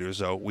last decade or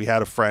so, we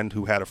had a friend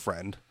who had a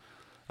friend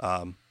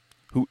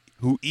who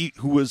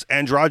was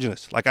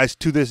androgynous. Like, I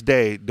to this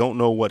day don't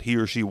know what he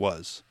or she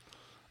was.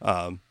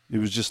 It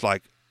was just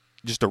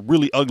a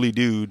really ugly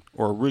dude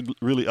or a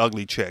really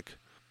ugly chick,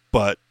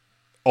 but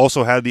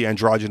also had the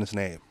androgynous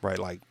name, right?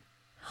 Like,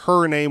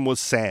 her name was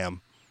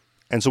Sam,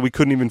 and so we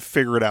couldn't even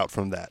figure it out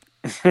from that.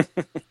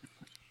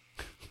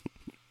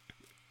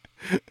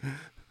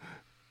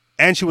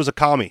 And she was a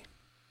commie.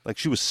 Like,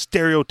 she was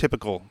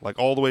stereotypical, like,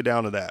 all the way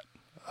down to that.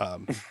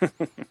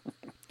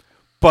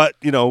 But,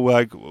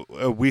 like,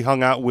 we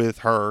hung out with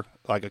her,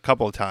 like, a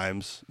couple of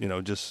times,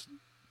 just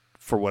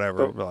for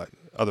whatever, like,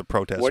 other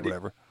protests or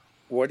whatever.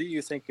 What do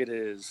you think it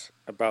is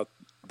about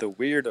the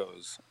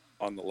weirdos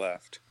on the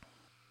left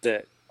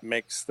that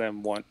makes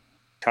them want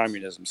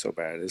communism so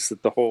bad? Is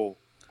it the whole,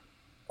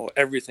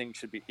 everything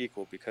should be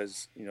equal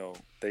because,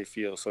 they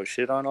feel so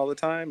shit on all the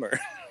time? Or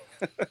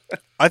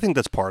I think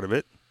that's part of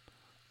it.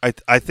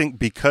 I think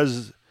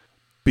because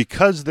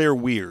they're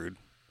weird,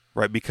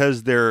 right?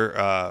 Because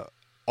they're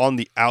on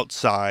the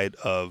outside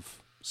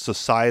of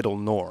societal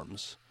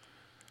norms,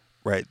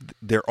 right?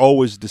 They're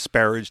always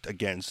disparaged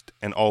against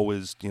and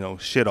always,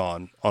 shit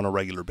on a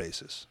regular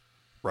basis,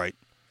 right?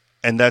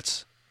 And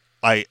that's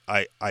I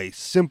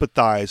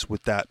sympathize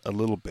with that a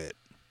little bit,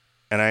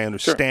 and I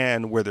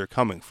understand where they're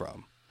coming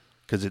from,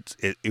 because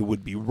it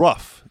would be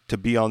rough to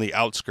be on the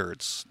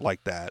outskirts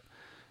like that.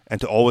 And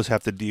to always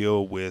have to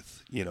deal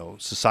with,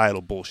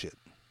 societal bullshit.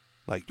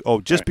 Like,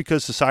 just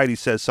because society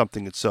says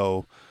something is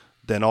so,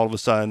 then all of a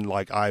sudden,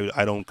 like,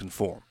 I don't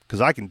conform.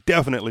 Because I can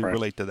definitely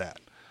relate to that.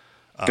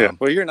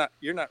 Well, you're not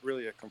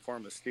really a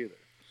conformist either.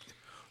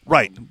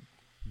 Right.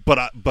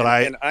 But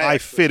I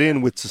fit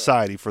in with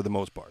society for the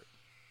most part.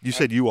 You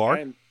said you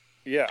are?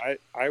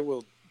 I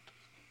will,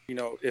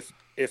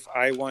 if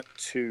I want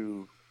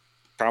to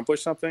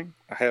accomplish something,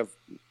 I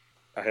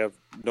have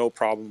no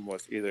problem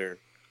with either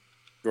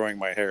growing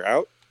my hair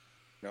out,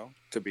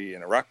 to be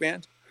in a rock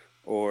band,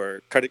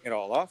 or cutting it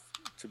all off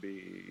to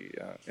be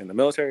in the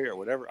military or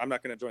whatever. I'm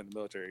not going to join the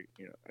military,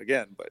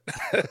 again. But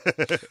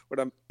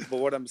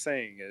what I'm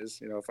saying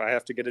is, if I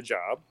have to get a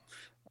job,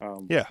 I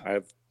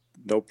have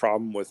no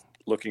problem with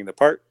looking the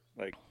part,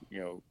 like,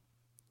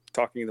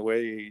 talking the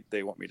way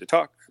they want me to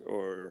talk,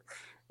 or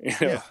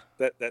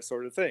that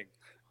sort of thing.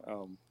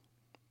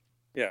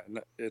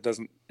 It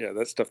doesn't. Yeah,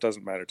 that stuff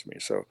doesn't matter to me.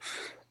 So.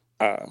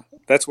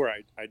 That's where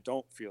I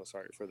don't feel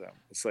sorry for them.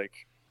 It's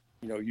like,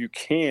 you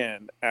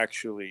can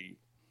actually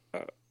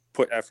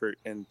put effort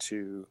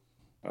into,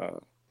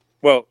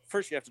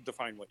 first you have to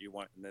define what you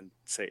want and then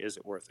say, is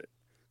it worth it?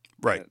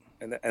 Right.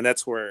 And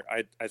that's where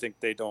I think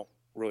they don't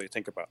really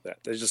think about that.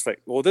 They're just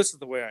like, well, this is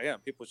the way I am.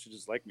 People should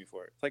just like me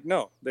for it. Like,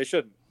 no, they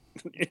shouldn't.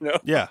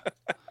 Yeah.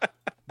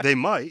 They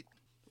might.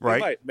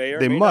 Right.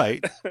 They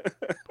might.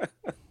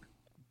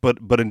 But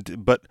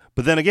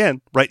then again,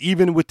 right,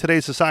 even with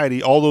today's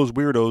society, all those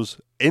weirdos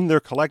in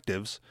their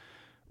collectives,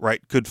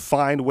 right, could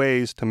find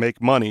ways to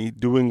make money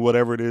doing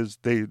whatever it is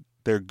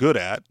they're good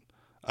at,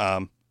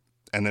 and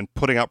then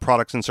putting out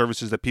products and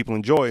services that people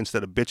enjoy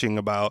instead of bitching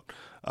about,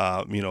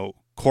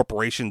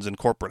 corporations and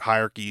corporate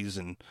hierarchies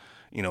and,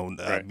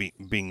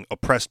 being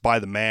oppressed by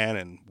the man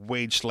and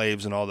wage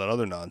slaves and all that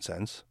other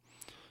nonsense.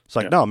 It's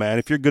like, no, man,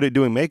 if you're good at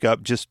doing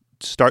makeup, just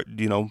start,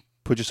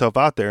 put yourself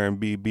out there and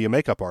be a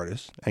makeup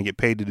artist and get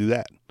paid to do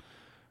that,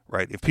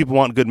 right? If people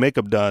want good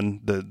makeup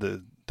done,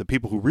 the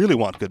people who really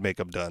want good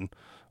makeup done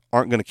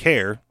aren't going to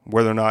care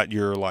whether or not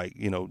you're like,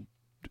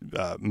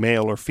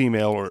 male or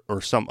female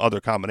or some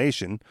other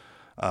combination,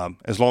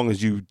 as long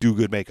as you do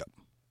good makeup,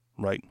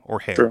 right?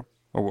 Or hair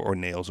or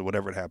nails or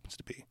whatever it happens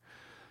to be.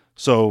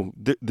 So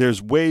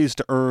there's ways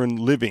to earn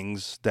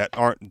livings that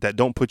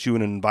don't put you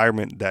in an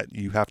environment that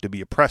you have to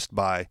be oppressed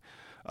by,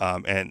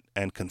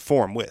 and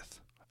conform with.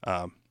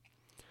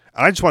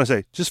 And I just want to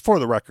say, just for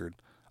the record,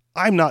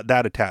 I'm not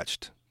that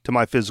attached to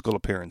my physical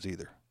appearance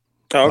either.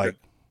 Oh, okay. Like,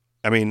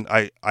 I mean,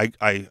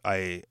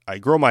 I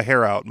grow my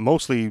hair out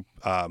mostly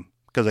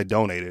because I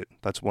donate it.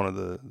 That's one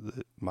of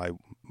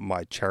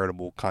my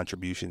charitable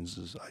contributions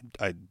is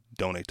I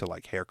donate to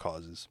like hair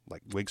causes,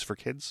 like Wigs for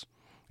Kids,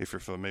 if you're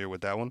familiar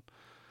with that one.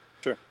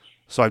 Sure.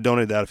 So I've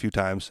donated that a few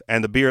times.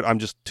 And the beard, I'm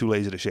just too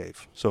lazy to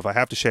shave. So if I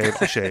have to shave,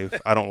 I'll shave.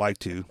 I don't like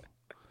to.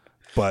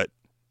 But,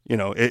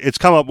 it's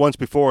come up once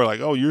before, like,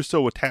 oh, you're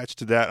so attached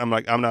to that. I'm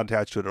like, I'm not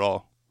attached to it at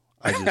all.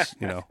 I just,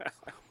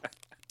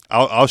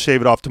 I'll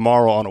shave it off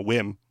tomorrow on a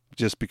whim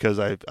just because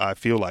I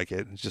feel like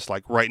it. It's just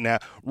like right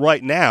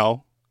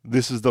now,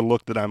 this is the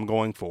look that I'm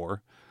going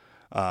for.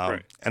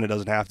 And it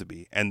doesn't have to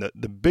be. And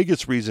the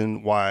biggest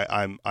reason why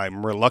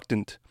I'm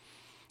reluctant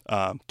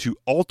to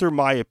alter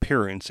my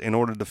appearance in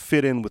order to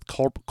fit in with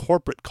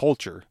corporate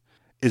culture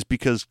is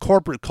because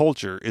corporate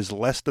culture is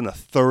less than a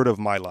third of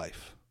my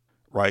life,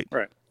 right?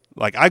 Right.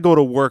 Like I go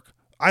to work,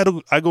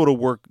 I go to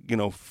work,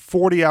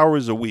 40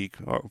 hours a week.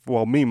 Or,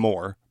 well, me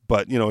more.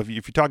 But, if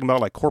you're talking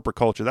about like corporate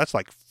culture, that's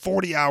like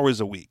 40 hours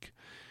a week.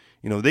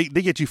 They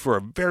get you for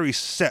a very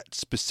set,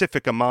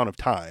 specific amount of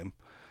time.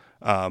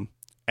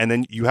 And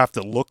then you have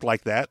to look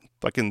like that,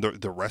 like in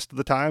the rest of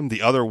the time.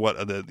 The other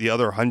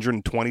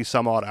 120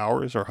 some odd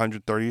hours or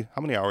 130.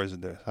 How many hours is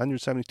there?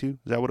 172? Is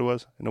that what it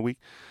was in a week?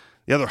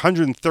 The other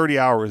 130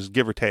 hours,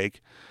 give or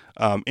take,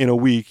 in a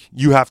week,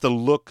 you have to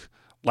look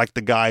like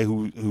the guy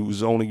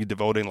who's only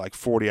devoting like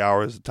 40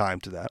 hours of time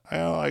to that.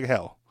 Like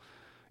hell.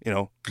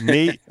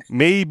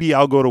 Maybe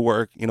I'll go to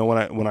work.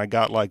 When I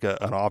got like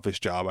an office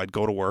job, I'd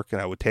go to work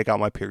and I would take out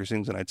my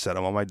piercings and I'd set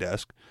them on my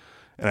desk,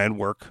 and I'd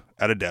work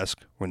at a desk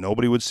where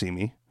nobody would see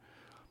me,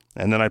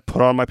 and then I'd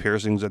put on my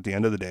piercings at the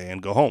end of the day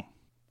and go home.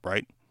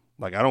 Right?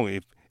 Like I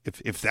don't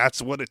if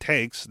that's what it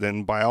takes,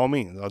 then by all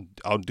means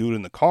I'll do it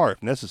in the car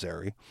if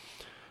necessary.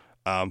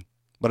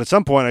 But at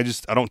some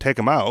point I don't take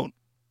them out,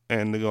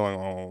 and they're going,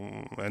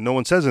 oh, and no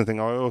one says anything.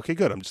 Oh, okay,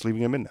 good. I'm just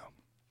leaving them in now.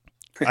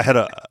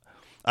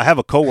 I have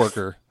a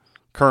coworker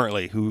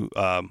currently who's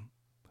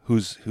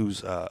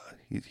he's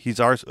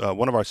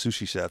one of our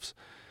sushi chefs,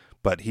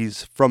 but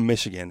he's from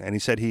Michigan, and he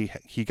said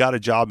he got a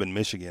job in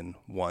Michigan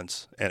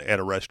once at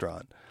a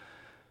restaurant,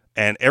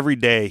 and every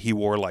day he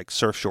wore like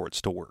surf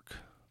shorts to work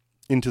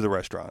into the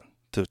restaurant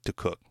to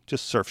cook,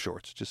 just surf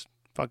shorts, just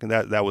fucking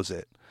that was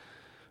it.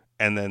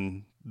 And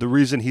then the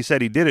reason he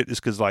said he did it is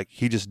because like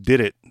he just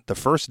did it the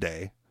first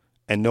day,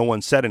 and no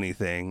one said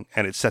anything,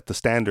 and it set the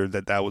standard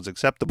that was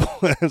acceptable.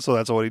 So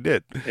that's what he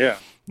did. Yeah.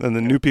 And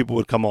the new people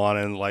would come on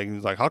and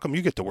he's like, how come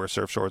you get to wear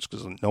surf shorts?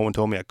 Because no one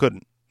told me I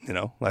couldn't.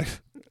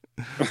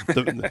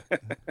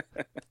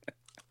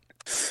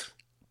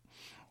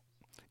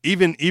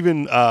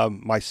 Even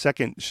my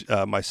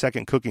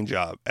second cooking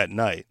job at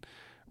night,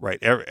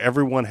 right?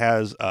 Everyone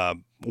has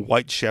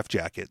white chef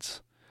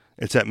jackets,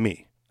 except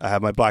me. I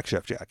have my black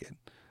chef jacket.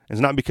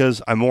 It's not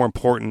because I'm more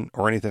important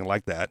or anything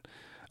like that.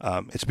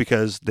 It's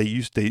because they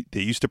used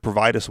to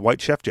provide us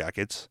white chef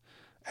jackets,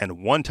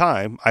 and one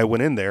time I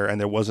went in there and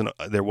there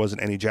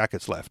wasn't any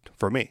jackets left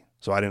for me,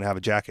 so I didn't have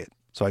a jacket.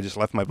 So I just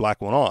left my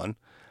black one on,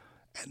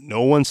 and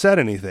no one said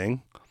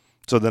anything.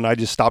 So then I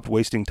just stopped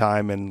wasting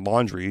time in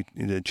laundry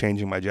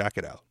changing my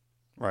jacket out,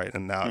 right?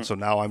 And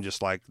now I'm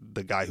just like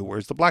the guy who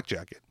wears the black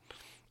jacket,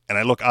 and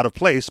I look out of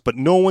place, but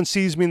no one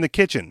sees me in the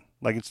kitchen.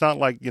 Like it's not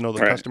like the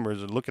right.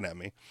 Customers are looking at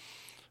me.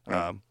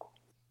 Right.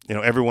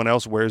 Everyone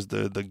else wears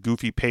the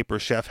goofy paper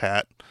chef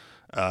hat,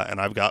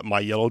 and I've got my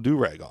yellow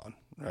do-rag on,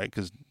 right?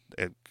 Because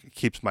it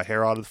keeps my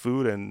hair out of the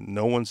food, and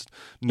no one's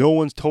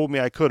told me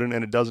I couldn't,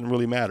 and it doesn't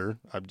really matter.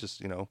 I'm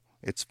just,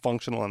 it's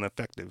functional and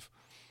effective.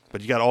 But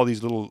you got all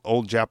these little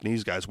old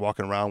Japanese guys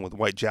walking around with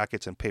white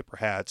jackets and paper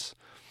hats,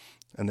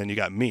 and then you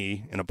got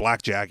me in a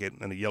black jacket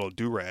and a yellow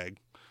do-rag,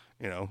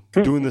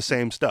 doing the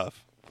same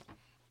stuff.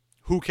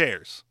 Who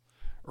cares,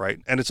 right?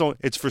 And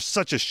it's for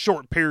such a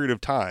short period of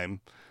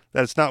time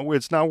that it's not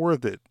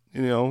worth it.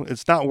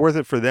 It's not worth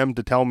it for them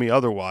to tell me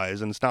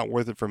otherwise, and it's not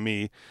worth it for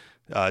me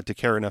to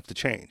care enough to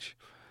change.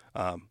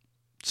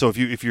 So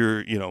if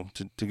you're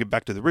to get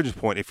back to the original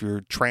point, if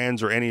you're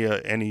trans or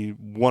any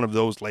one of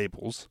those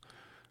labels,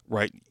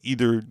 right,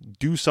 either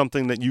do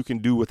something that you can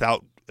do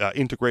without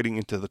integrating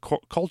into the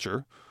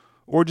culture,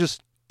 or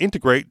just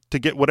integrate to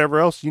get whatever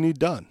else you need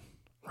done,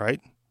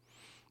 right?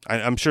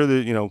 I'm sure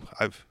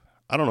that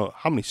I don't know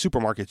how many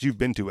supermarkets you've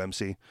been to,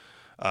 MC,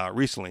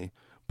 recently.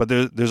 But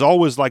there's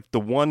always like the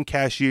one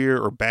cashier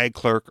or bag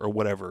clerk or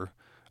whatever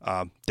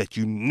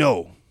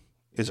that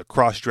is a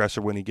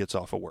cross-dresser when he gets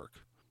off of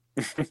work.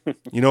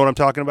 You know what I'm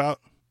talking about?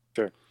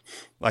 Sure.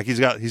 Like he's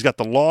got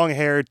the long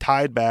hair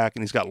tied back,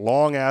 and he's got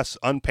long-ass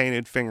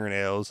unpainted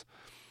fingernails,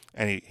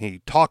 and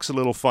he talks a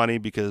little funny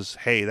because,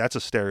 hey, that's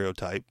a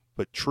stereotype,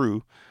 but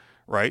true,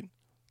 right?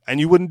 And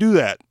you wouldn't do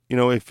that,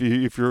 if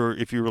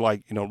you were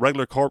like,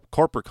 regular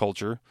corporate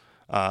culture.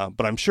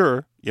 But I'm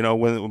sure,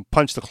 when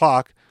punch the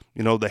clock,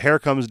 the hair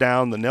comes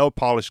down, the nail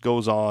polish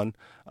goes on,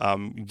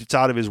 gets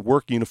out of his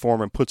work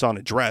uniform and puts on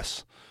a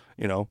dress.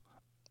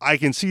 I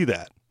can see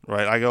that,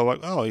 right? I go like,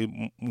 oh,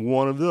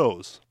 one of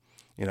those,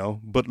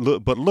 but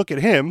look at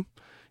him,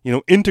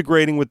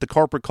 integrating with the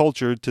corporate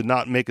culture to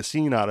not make a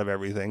scene out of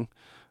everything,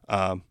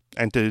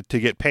 and to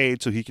get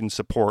paid so he can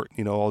support,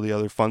 all the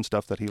other fun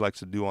stuff that he likes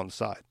to do on the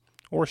side,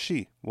 or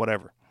she,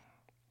 whatever.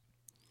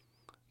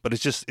 But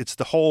it's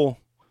the whole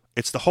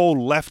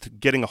left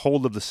getting a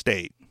hold of the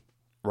state,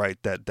 right,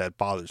 that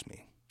bothers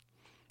me.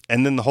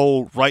 And then the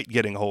whole right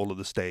getting a hold of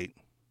the state,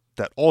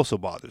 that also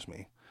bothers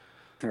me.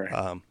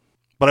 Right.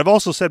 But I've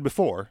also said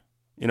before,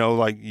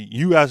 like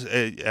you guys,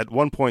 at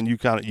one point you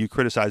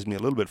criticized me a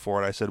little bit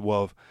for it. I said,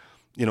 well,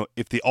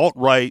 if the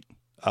alt-right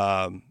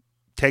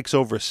takes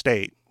over a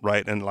state,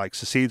 right, and like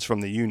secedes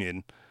from the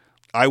Union,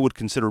 I would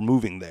consider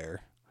moving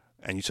there.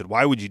 And you said,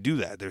 why would you do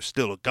that? There's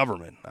still a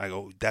government. I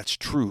go, that's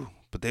true,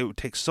 but they would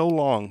take so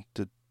long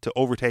to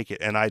overtake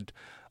it, and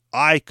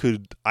I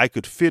could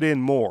fit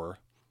in more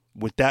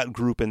with that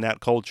group and that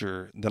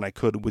culture than I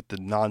could with the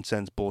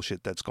nonsense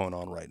bullshit that's going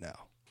on right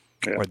now.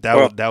 Yeah. Right,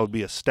 that would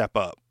be a step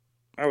up.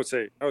 I would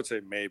say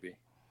maybe.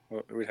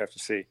 we'd have to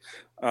see.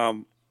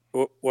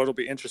 What'll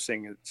be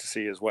interesting to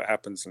see is what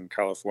happens in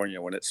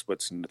California when it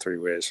splits into three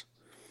ways.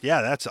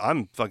 Yeah,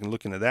 I'm fucking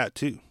looking at that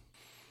too.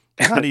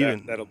 Not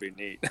even That'll be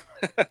neat.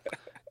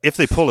 if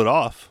they pull it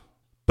off.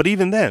 But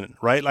even then,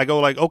 right?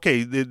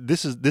 Okay,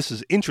 this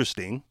is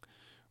interesting,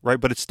 right?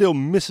 But it still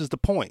misses the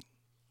point,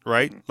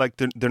 right? Mhm. Like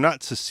they're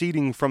not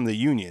seceding from the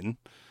union.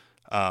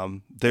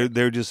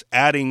 They're just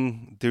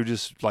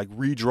like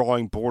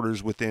redrawing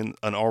borders within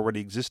an already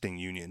existing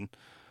union.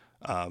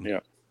 Yeah.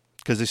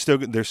 Because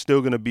they're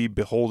still going to be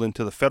beholden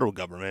to the federal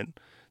government.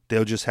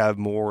 They'll just have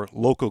more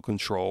local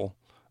control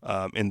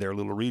in their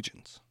little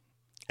regions.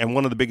 And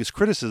one of the biggest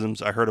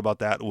criticisms I heard about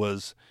that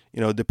was,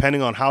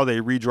 depending on how they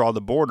redraw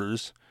the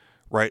borders,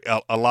 right,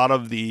 a lot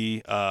of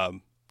the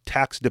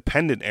tax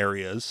dependent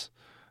areas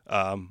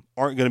aren't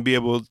going to be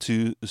able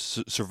to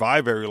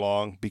survive very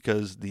long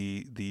because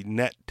the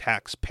net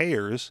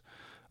taxpayers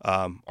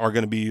are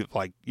going to be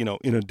like,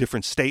 in a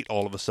different state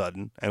all of a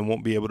sudden and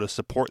won't be able to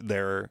support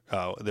their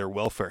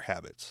welfare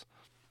habits.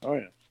 Oh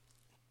yeah.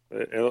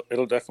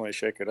 It'll definitely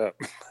shake it up.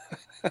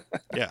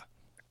 Yeah.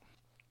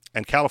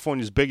 And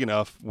California is big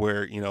enough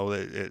where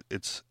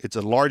it's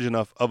a large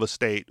enough of a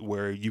state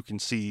where you can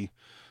see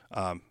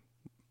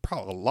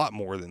probably a lot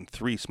more than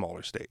three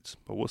smaller states,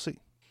 but we'll see.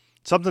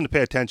 Something to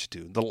pay attention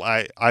to. The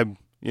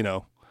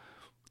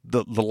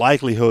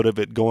likelihood of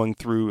it going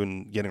through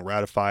and getting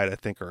ratified, I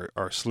think,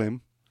 are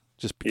slim,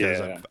 just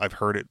because I've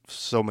heard it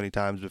so many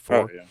times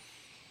before. Oh yeah.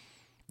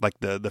 Like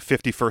the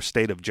 51st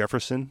state of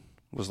Jefferson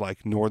was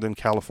like Northern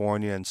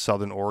California and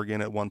Southern Oregon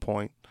at one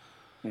point.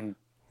 Mm-hmm.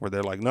 Where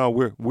they're like, no,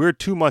 we're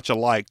too much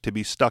alike to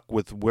be stuck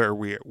with where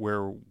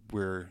we're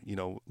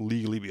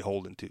legally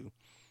beholden to.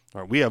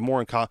 Or we have more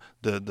in common.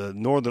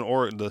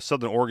 The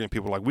Southern Oregon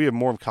people are like, we have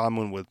more in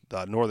common with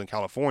Northern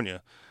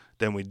California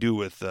than we do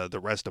with the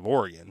rest of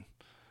Oregon.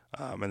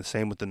 And the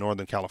same with the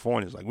Northern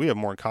Californians. Like, we have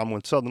more in common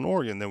with Southern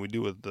Oregon than we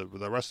do with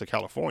the rest of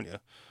California.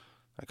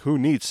 Like, who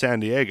needs San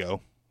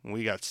Diego?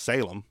 We got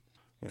Salem,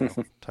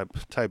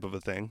 type of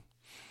a thing.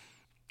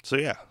 So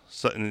yeah,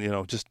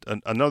 just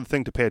another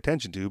thing to pay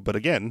attention to. But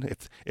again,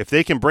 if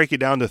they can break it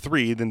down to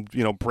three, then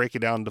break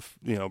it down to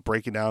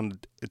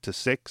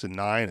 6 and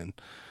 9, and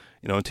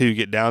until you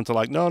get down to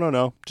like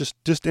no,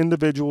 just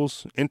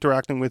individuals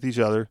interacting with each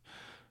other.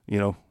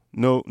 No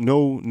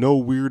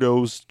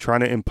weirdos trying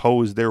to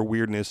impose their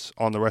weirdness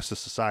on the rest of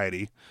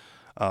society.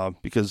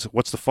 Because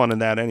what's the fun in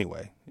that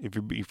anyway? If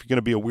you're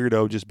gonna be a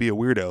weirdo, just be a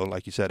weirdo,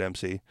 like you said,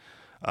 MC,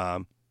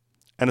 and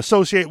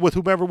associate with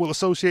whomever will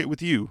associate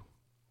with you.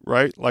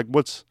 Right? Like,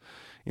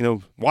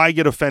 why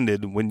get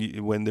offended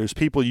when there's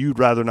people you'd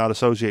rather not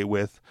associate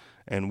with,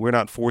 and we're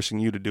not forcing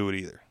you to do it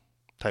either,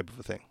 type of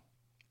a thing.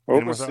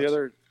 What was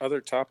the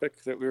other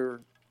topic that we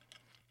were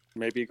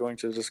maybe going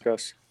to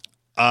discuss?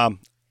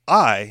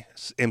 I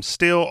am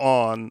still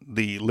on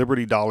the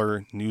Liberty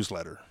Dollar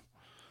newsletter.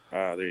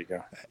 There you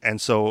go. And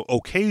so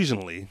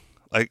occasionally,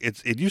 like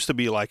it used to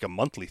be like a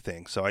monthly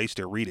thing, so I used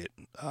to read it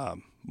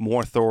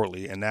more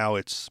thoroughly, and now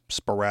it's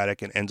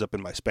sporadic and ends up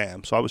in my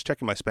spam. So I was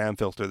checking my spam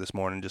filter this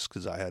morning just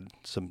because I had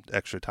some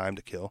extra time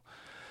to kill.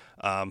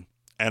 And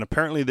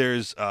apparently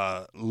there's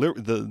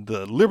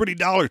the Liberty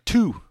Dollar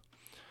 2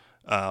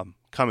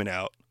 coming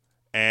out,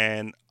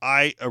 and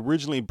I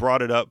originally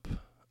brought it up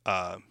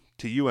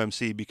to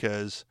UMC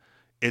because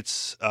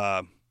it's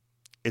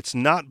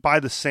not by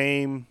the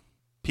same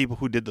people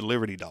who did the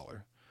Liberty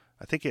Dollar.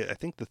 I think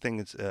the thing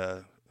is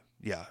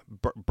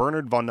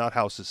Bernard von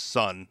Nothaus's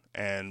son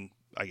and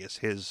I guess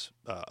his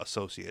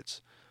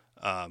associates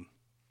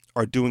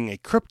are doing a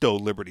crypto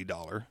Liberty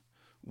Dollar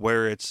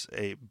where it's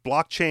a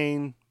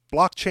blockchain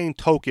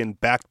token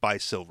backed by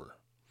silver.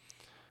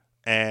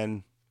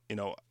 And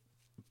the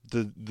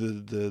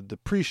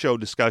pre-show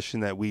discussion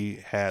that we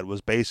had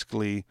was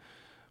basically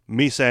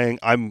me saying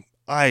I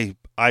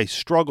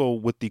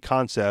struggle with the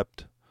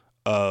concept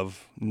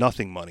of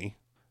nothing money.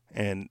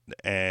 And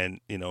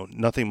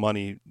nothing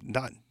money,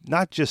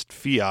 not just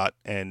fiat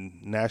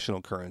and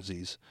national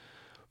currencies,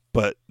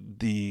 but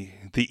the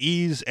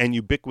ease and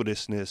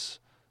ubiquitousness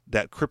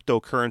that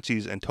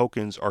cryptocurrencies and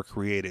tokens are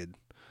created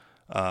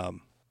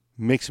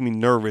makes me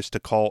nervous to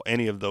call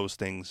any of those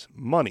things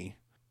money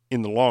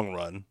in the long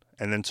run.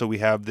 And then so we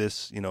have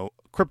this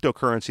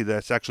cryptocurrency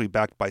that's actually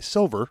backed by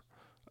silver,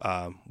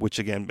 which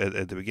again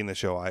at the beginning of the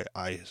show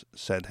I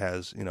said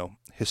has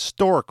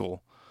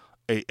historical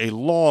a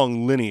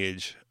long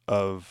lineage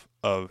of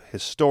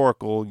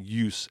historical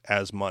use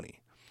as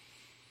money.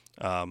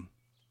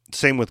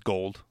 Same with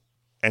gold.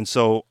 And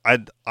so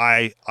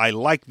I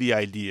like the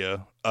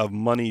idea of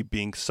money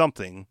being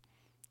something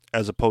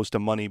as opposed to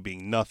money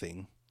being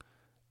nothing.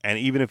 And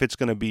even if it's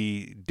going to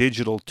be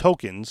digital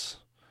tokens,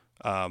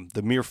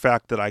 the mere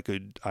fact that I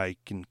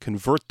can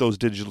convert those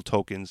digital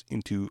tokens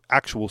into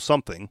actual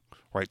something,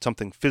 right,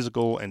 something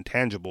physical and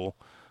tangible,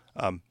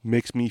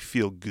 makes me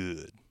feel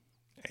good.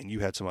 And you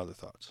had some other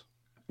thoughts.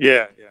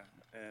 Yeah.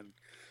 And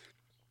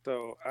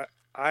so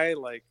I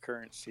like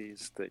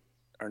currencies that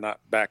are not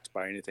backed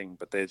by anything,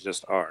 but they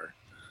just are.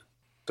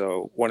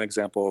 So one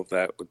example of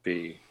that would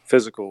be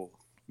physical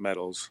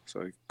metals,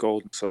 so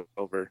gold and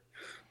silver.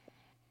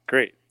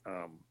 Great,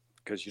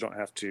 because you don't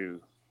have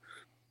to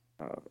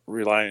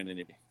rely on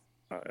any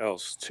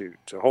else to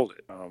hold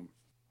it.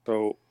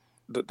 So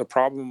the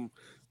problem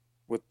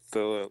with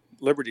the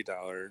Liberty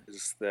Dollar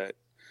is that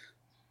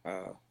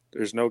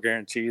there's no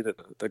guarantee that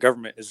the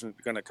government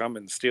isn't going to come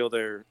and steal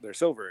their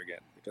silver again,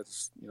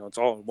 because it's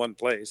all in one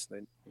place.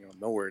 They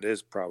know where it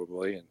is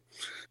probably, and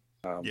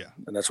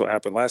and that's what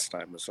happened last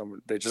time.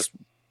 They just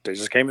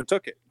came and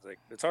took it. Like,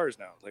 it's ours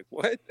now. Like,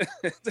 what?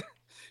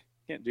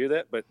 Can't do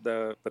that, but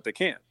they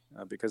can't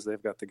because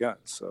they've got the guns.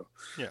 So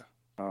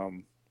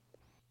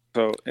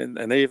So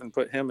and they even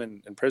put him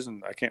in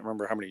prison. I can't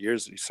remember how many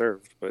years he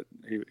served, but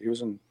he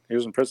was in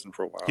prison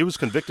for a while. He was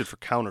convicted for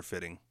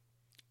counterfeiting.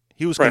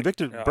 He was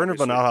convicted. Bernard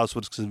von Oudhaus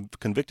was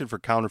convicted for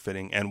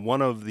counterfeiting, and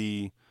one of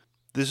the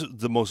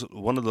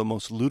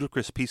most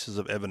ludicrous pieces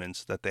of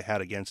evidence that they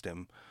had against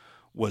him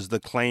was the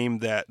claim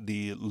that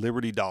the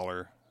Liberty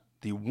Dollar,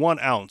 the 1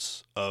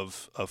 ounce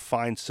of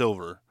fine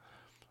silver,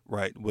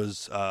 right,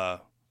 was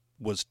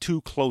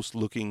too close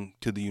looking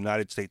to the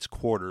United States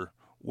quarter,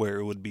 where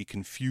it would be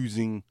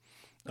confusing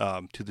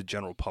to the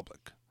general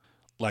public.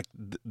 Like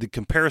the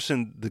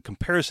comparison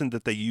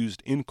that they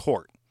used in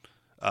court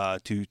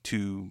to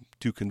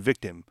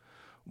convict him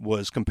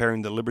was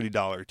comparing the Liberty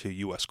Dollar to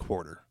U.S.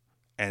 quarter,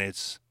 and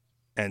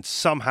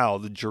somehow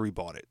the jury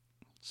bought it.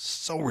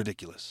 So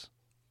ridiculous.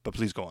 But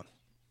please go on.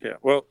 Yeah,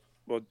 well,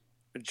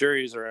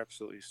 juries are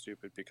absolutely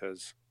stupid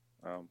because,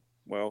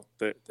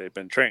 they've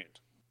been trained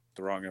with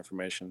the wrong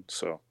information.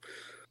 So,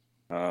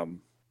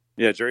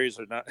 juries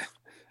are not.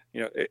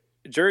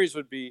 Juries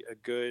would be a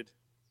good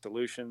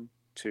solution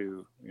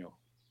to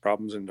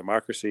problems in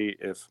democracy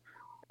if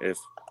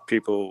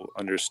people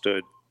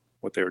understood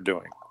what they were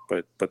doing,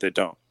 but they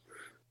don't,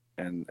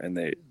 and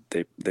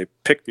they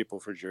pick people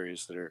for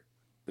juries that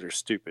are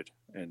stupid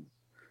and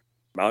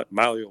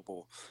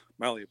malleable,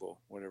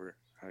 whatever.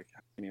 How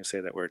can you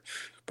say that word?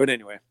 But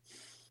anyway,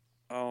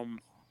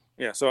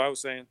 So I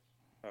was saying,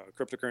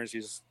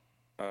 cryptocurrencies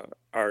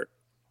are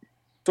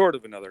sort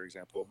of another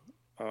example.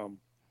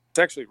 It's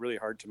actually really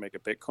hard to make a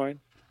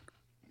Bitcoin,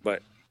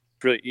 but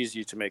it's really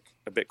easy to make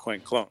a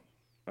Bitcoin clone.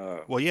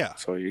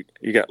 So you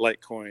got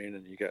Litecoin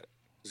and you got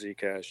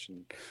Zcash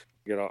and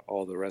you got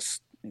all the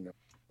rest,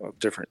 of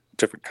different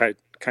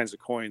kinds of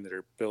coin that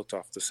are built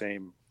off the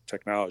same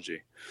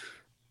technology.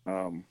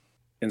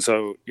 And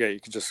so, you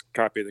can just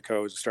copy the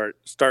code, start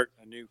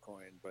a new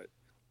coin,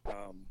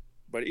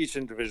 but each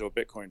individual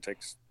Bitcoin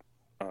takes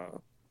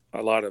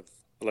a lot of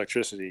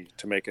electricity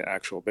to make an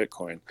actual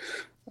Bitcoin.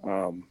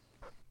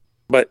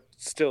 But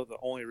still, the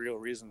only real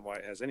reason why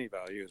it has any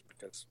value is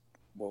because,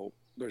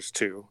 there's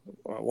two.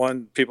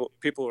 One, people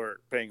are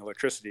paying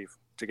electricity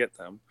to get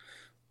them,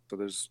 so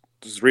there's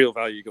real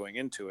value going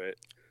into it.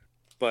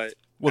 But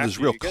there's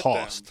real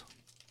cost.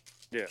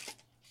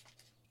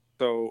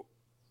 So,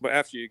 but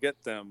after you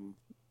get them,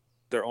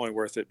 they're only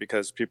worth it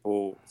because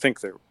people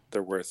think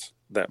they're worth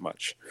that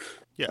much.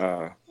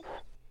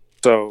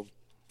 So,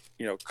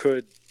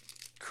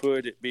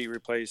 could it be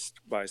replaced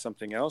by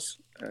something else?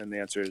 And the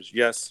answer is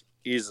yes,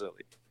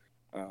 easily.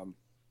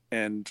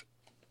 And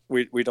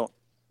we don't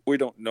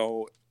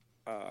know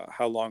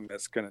how long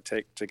that's going to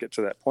take to get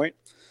to that point.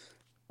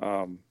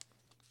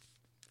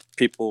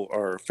 People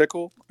are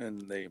fickle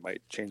and they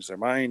might change their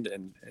mind.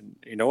 And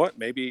you know what?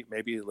 Maybe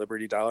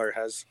Liberty Dollar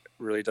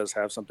really does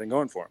have something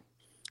going for them.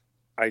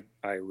 I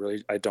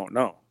don't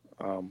know.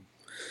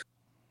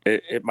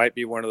 It might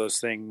be one of those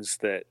things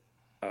that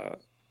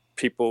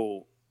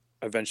people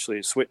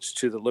eventually switch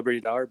to the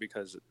Liberty Dollar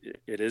because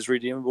it is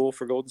redeemable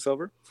for gold and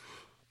silver.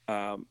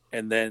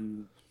 And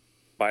then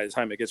by the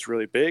time it gets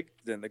really big,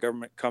 then the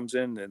government comes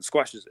in and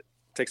squashes it,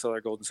 takes all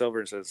their gold and silver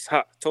and says,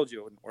 "Ha, told you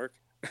it wouldn't work."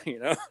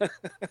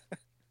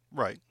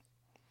 Right.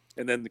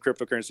 And then the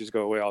cryptocurrencies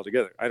go away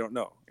altogether. I don't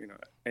know.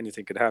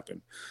 Anything could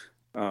happen.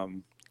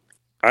 I'm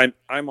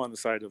on the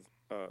side of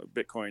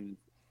Bitcoin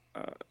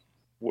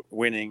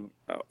winning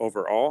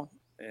overall,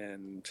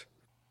 and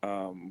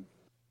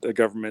the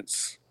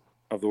governments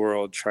of the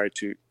world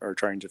are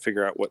trying to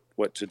figure out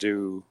what to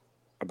do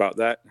about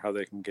that, how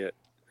they can get.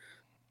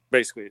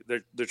 Basically,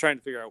 they're trying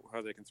to figure out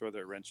how they can throw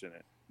their wrench in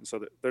it, and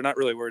so they're not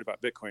really worried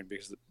about Bitcoin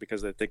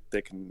because they think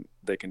they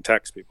can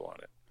tax people on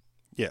it.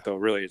 Yeah. So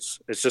really, it's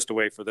just a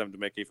way for them to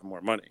make even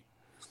more money.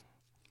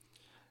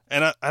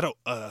 And I don't,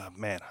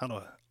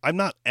 I'm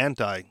not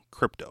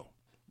anti-crypto,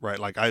 right?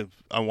 Like I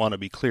want to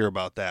be clear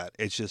about that.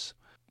 It's just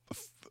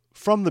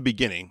from the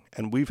beginning,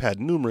 and we've had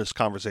numerous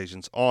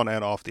conversations on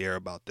and off the air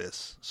about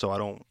this. So I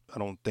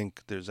don't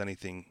think there's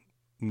anything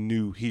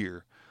new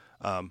here.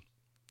 I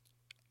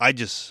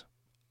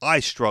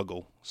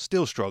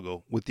still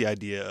struggle with the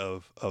idea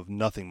of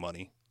nothing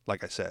money,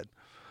 like I said.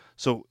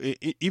 So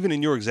even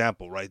in your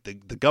example, right,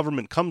 the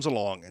government comes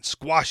along and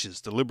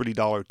squashes the Liberty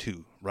Dollar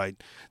too, right?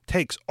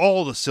 Takes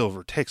all the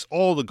silver, takes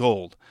all the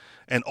gold,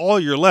 and all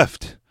you're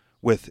left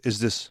with is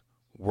this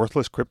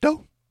worthless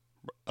crypto?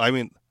 I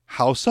mean,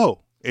 how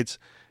so? It's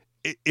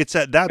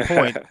at that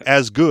point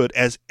as good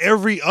as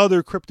every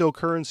other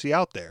cryptocurrency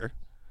out there.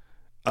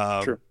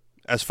 Sure.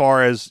 as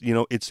far as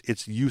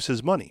its use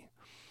as money,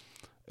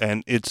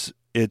 and it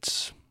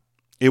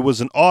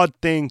was an odd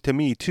thing to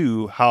me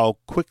too how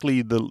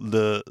quickly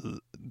the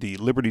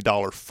Liberty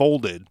Dollar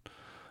folded.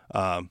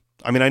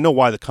 I mean, I know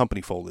why the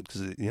company folded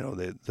because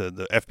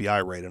the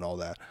FBI raid and all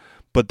that,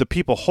 but the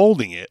people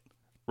holding it,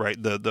 right?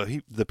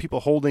 The people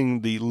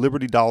holding the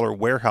Liberty Dollar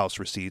warehouse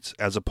receipts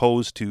as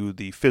opposed to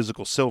the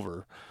physical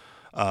silver,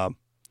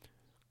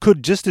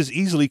 could just as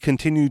easily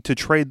continue to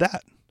trade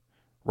that,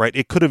 right?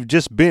 It could have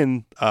just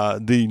been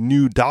the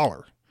new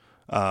dollar.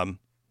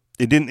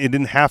 It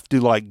didn't have to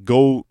like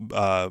go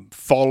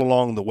fall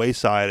along the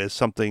wayside as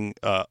something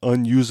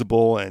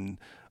unusable and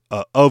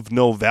of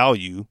no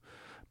value,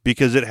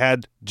 because it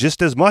had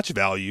just as much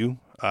value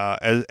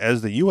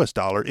as the U.S.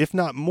 dollar, if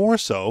not more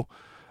so,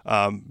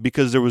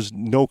 because there was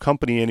no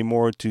company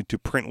anymore to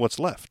print what's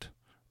left,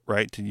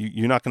 right?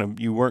 You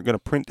weren't gonna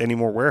print any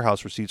more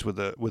warehouse receipts with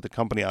a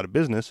company out of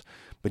business,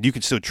 but you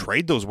could still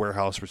trade those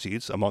warehouse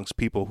receipts amongst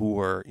people who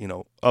were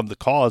of the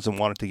cause and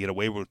wanted to get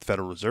away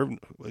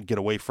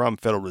from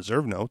Federal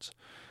Reserve notes,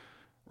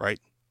 right?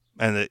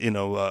 And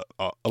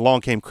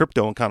along came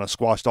crypto and kind of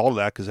squashed all of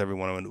that because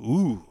everyone went,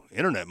 ooh,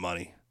 internet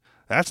money.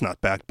 That's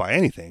not backed by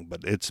anything,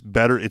 but it's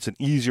better. It's an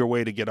easier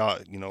way to get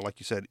out. Like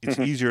you said, it's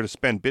easier to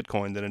spend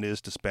Bitcoin than it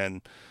is to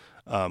spend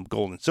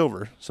gold and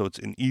silver. So it's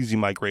an easy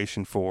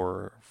migration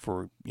for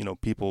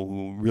people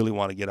who really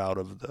want to get out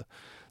of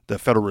the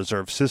Federal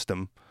Reserve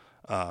system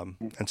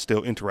and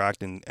still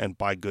interact and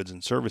buy goods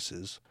and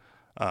services.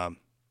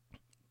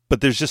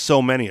 But there's just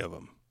so many of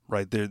them,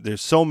 right?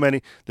 There's so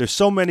many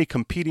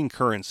competing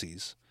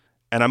currencies,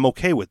 and I'm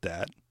okay with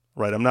that,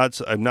 right? I'm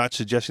not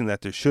suggesting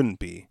that there shouldn't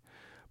be.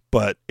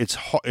 But it's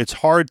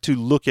hard to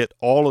look at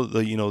all of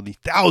the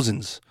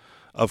thousands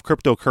of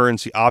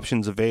cryptocurrency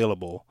options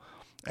available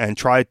and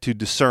try to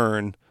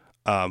discern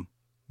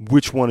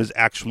which one is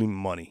actually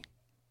money,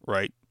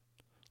 right?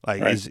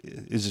 Like, right.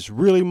 Is this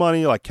really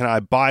money? Like, can I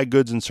buy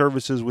goods and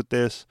services with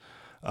this?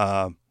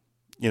 And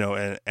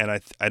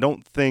I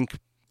don't think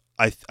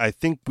I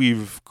think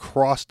we've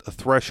crossed a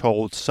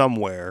threshold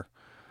somewhere,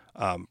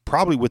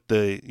 probably with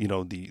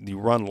the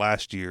run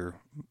last year,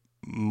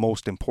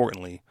 most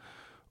importantly,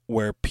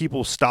 where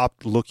people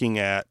stopped looking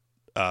at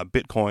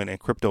Bitcoin and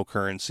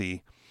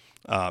cryptocurrency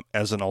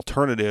as an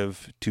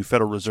alternative to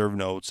Federal Reserve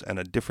notes and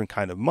a different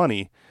kind of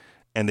money,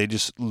 and they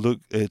just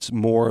look. It's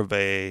more of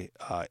a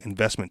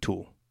investment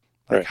tool.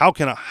 Like,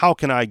 right. How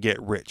can I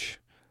get rich?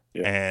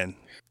 Yeah. And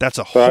that's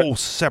a whole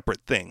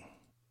separate thing.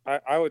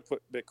 I would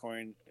put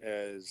Bitcoin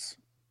as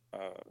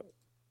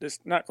it's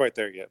not quite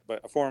there yet,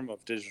 but a form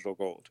of digital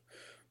gold,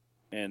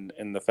 and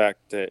the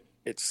fact that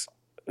it's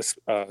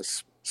a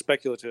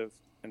speculative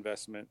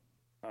investment.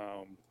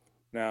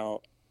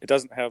 Now it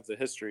doesn't have the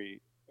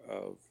history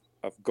of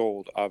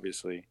gold,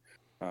 obviously,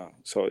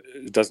 so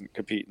it doesn't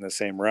compete in the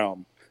same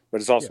realm, but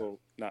it's also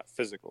not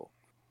physical.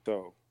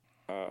 So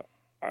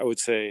I would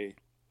say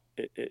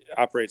it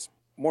operates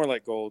more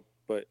like gold,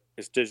 but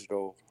it's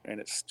digital, and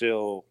it's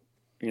still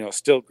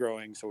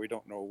growing. So we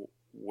don't know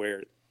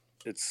where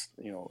its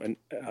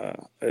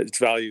its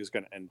value is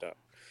going to end up.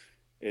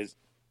 Is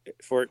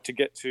for it to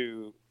get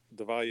to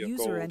the value of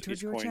gold. User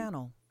entered your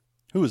channel.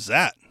 Who is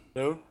that?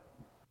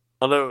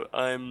 Hello,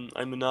 I'm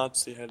a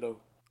Nazi.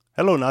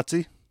 Hello,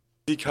 Nazi.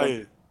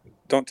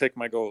 Don't take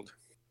my gold.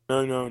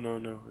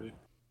 No.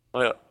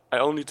 I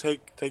only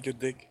take your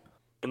dick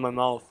in my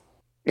mouth.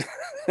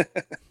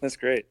 That's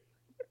great.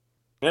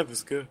 Yeah,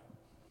 that's good.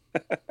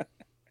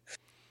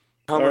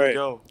 How to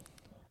go?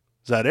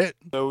 Is that it?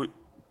 So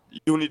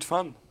you need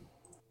fun.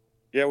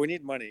 Yeah, we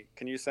need money.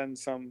 Can you send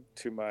some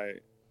to my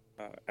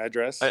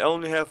address? I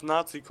only have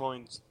Nazi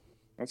coins.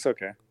 That's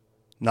okay.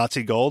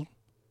 Nazi gold?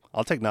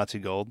 I'll take Nazi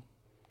gold.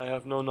 I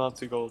have no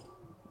Nazi gold.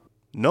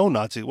 No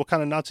Nazi? What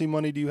kind of Nazi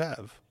money do you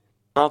have?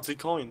 Nazi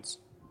coins.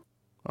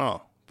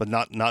 Oh, but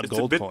not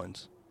gold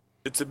coins.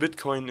 It's a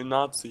Bitcoin in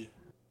Nazi.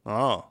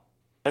 Oh.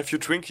 Have you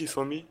Twinkies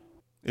for me?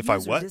 If I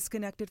what?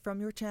 Disconnected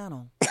from your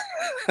channel.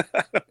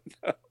 I don't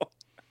know.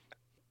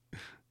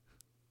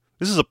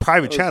 This is a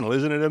private channel,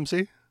 isn't it,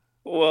 MC?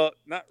 Well,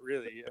 not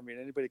really. I mean,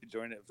 anybody can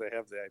join it if they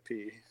have the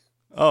IP.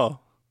 Oh,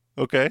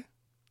 okay.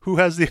 Who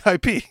has the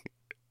IP?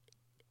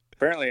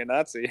 Apparently a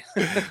Nazi.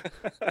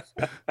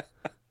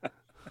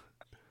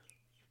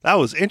 That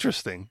was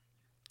interesting.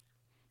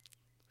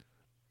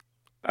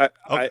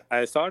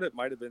 I thought it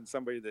might have been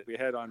somebody that we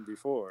had on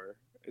before.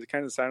 It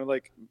kind of sounded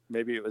like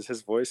maybe it was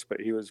his voice,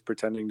 but he was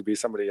pretending to be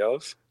somebody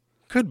else.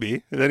 Could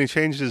be. And then he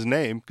changed his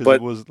name because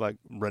it was like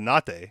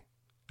Renate.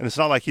 And it's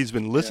not like he's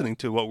been listening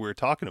to what we were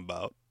talking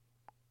about.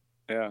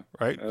 Yeah.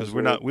 Right? Because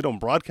we don't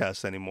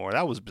broadcast anymore.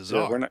 That was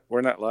bizarre. Yeah,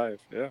 we're not live.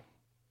 Yeah.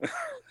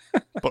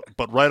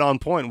 but right on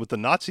point with the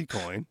Nazi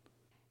coin.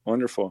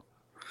 Wonderful.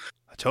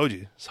 I told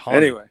you. It's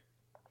haunting. Anyway.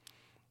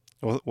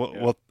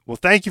 Well,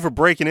 thank you for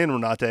breaking in,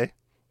 Renate.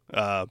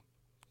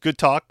 Good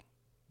talk.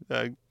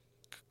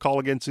 Call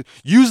again soon.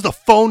 Use the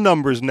phone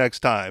numbers next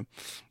time,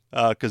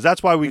 because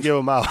that's why we give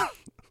them out.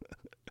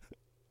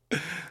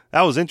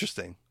 That was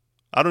interesting.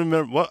 I don't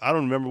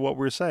remember what we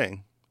were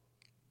saying.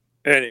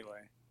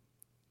 Anyway,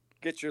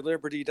 get your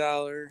Liberty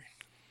Dollar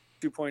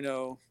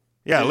 2.0.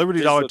 Yeah,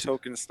 Liberty Dollar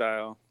token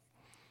style.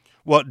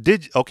 Well,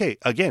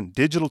 again,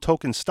 digital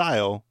token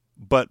style,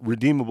 but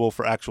redeemable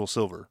for actual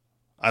silver.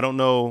 I don't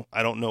know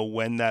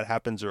when that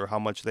happens or how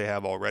much they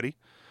have already.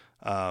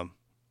 I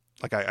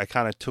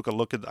kind of took a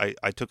look at,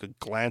 I took a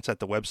glance at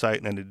the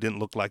website, and it didn't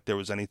look like there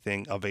was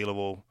anything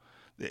available.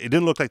 It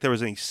didn't look like there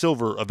was any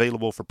silver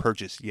available for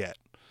purchase yet.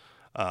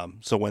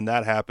 So when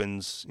that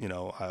happens,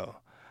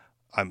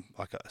 I'm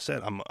like I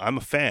said, I'm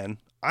a fan.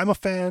 I'm a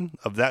fan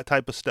of that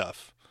type of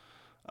stuff.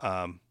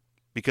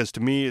 Because to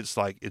me, it's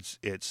like it's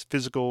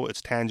physical,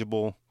 it's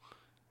tangible,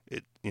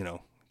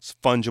 it's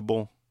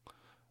fungible,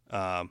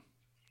 and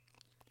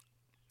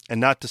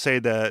not to say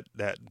that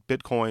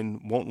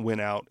Bitcoin won't win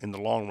out in the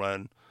long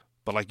run,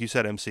 but like you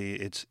said, MC,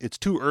 it's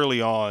too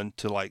early on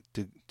to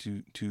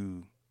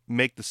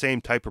make the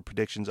same type of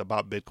predictions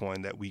about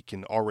Bitcoin that we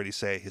can already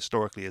say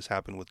historically has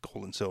happened with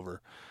gold and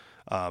silver,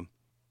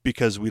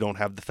 because we don't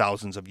have the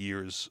thousands of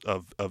years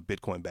of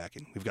Bitcoin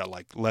backing. We've got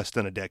like less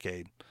than a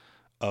decade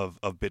of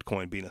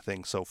Bitcoin being a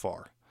thing so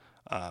far,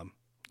 and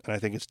I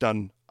think it's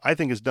done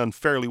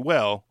fairly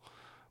well.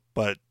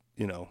 But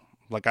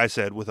like I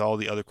said, with all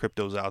the other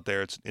cryptos out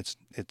there, it's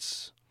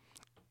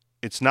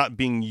not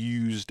being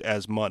used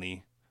as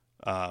money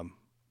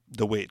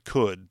the way it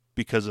could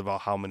because of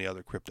how many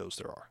other cryptos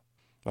there are.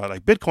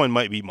 Like Bitcoin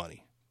might be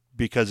money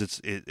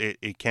because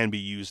it can be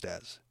used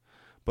as,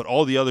 but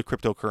all the other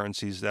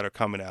cryptocurrencies that are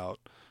coming out,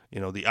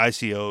 the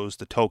ICOs,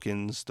 the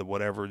tokens, the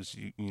whatever's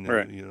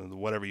Right. the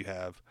whatever you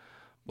have.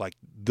 Like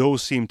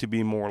those seem to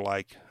be more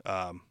like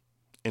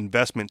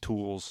investment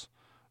tools,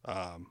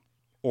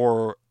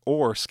 or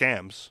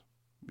scams,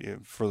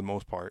 for the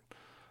most part.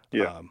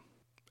 Yeah.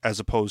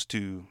 As opposed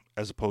to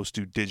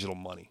digital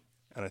money.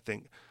 And I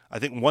think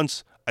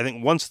once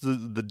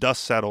the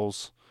dust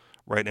settles,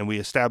 right, and we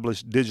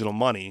establish digital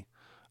money,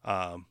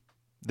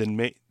 then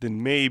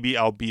maybe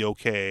I'll be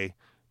okay,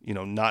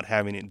 not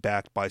having it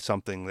backed by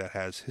something that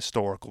has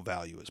historical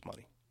value as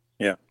money.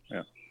 Yeah.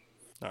 Yeah.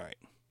 All right.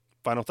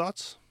 Final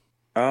thoughts?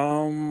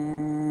 Nope.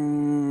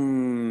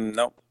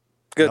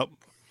 Good. Nope.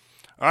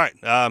 All right.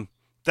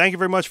 Thank you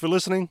very much for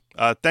listening.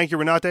 Thank you,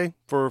 Renate,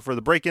 for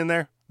the break in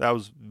there. That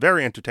was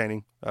very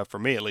entertaining, for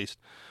me at least.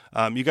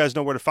 You guys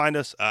know where to find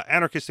us.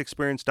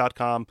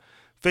 AnarchistExperience.com,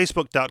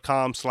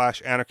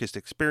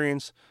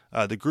 Facebook.com/AnarchistExperience,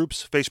 the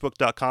groups,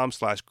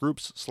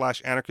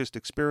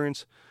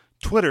 Facebook.com/groups/AnarchistExperience,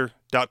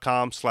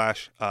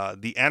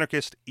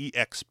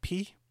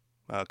 Twitter.com/TheAnarchistEXP,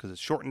 because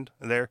it's shortened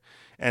there.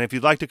 And if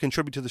you'd like to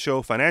contribute to the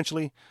show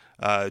financially,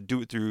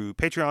 do it through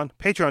Patreon,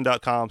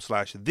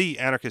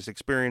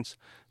 patreon.com/TheAnarchistExperience.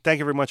 Thank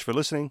you very much for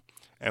listening,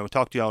 and we'll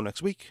talk to you all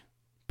next week.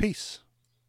 Peace.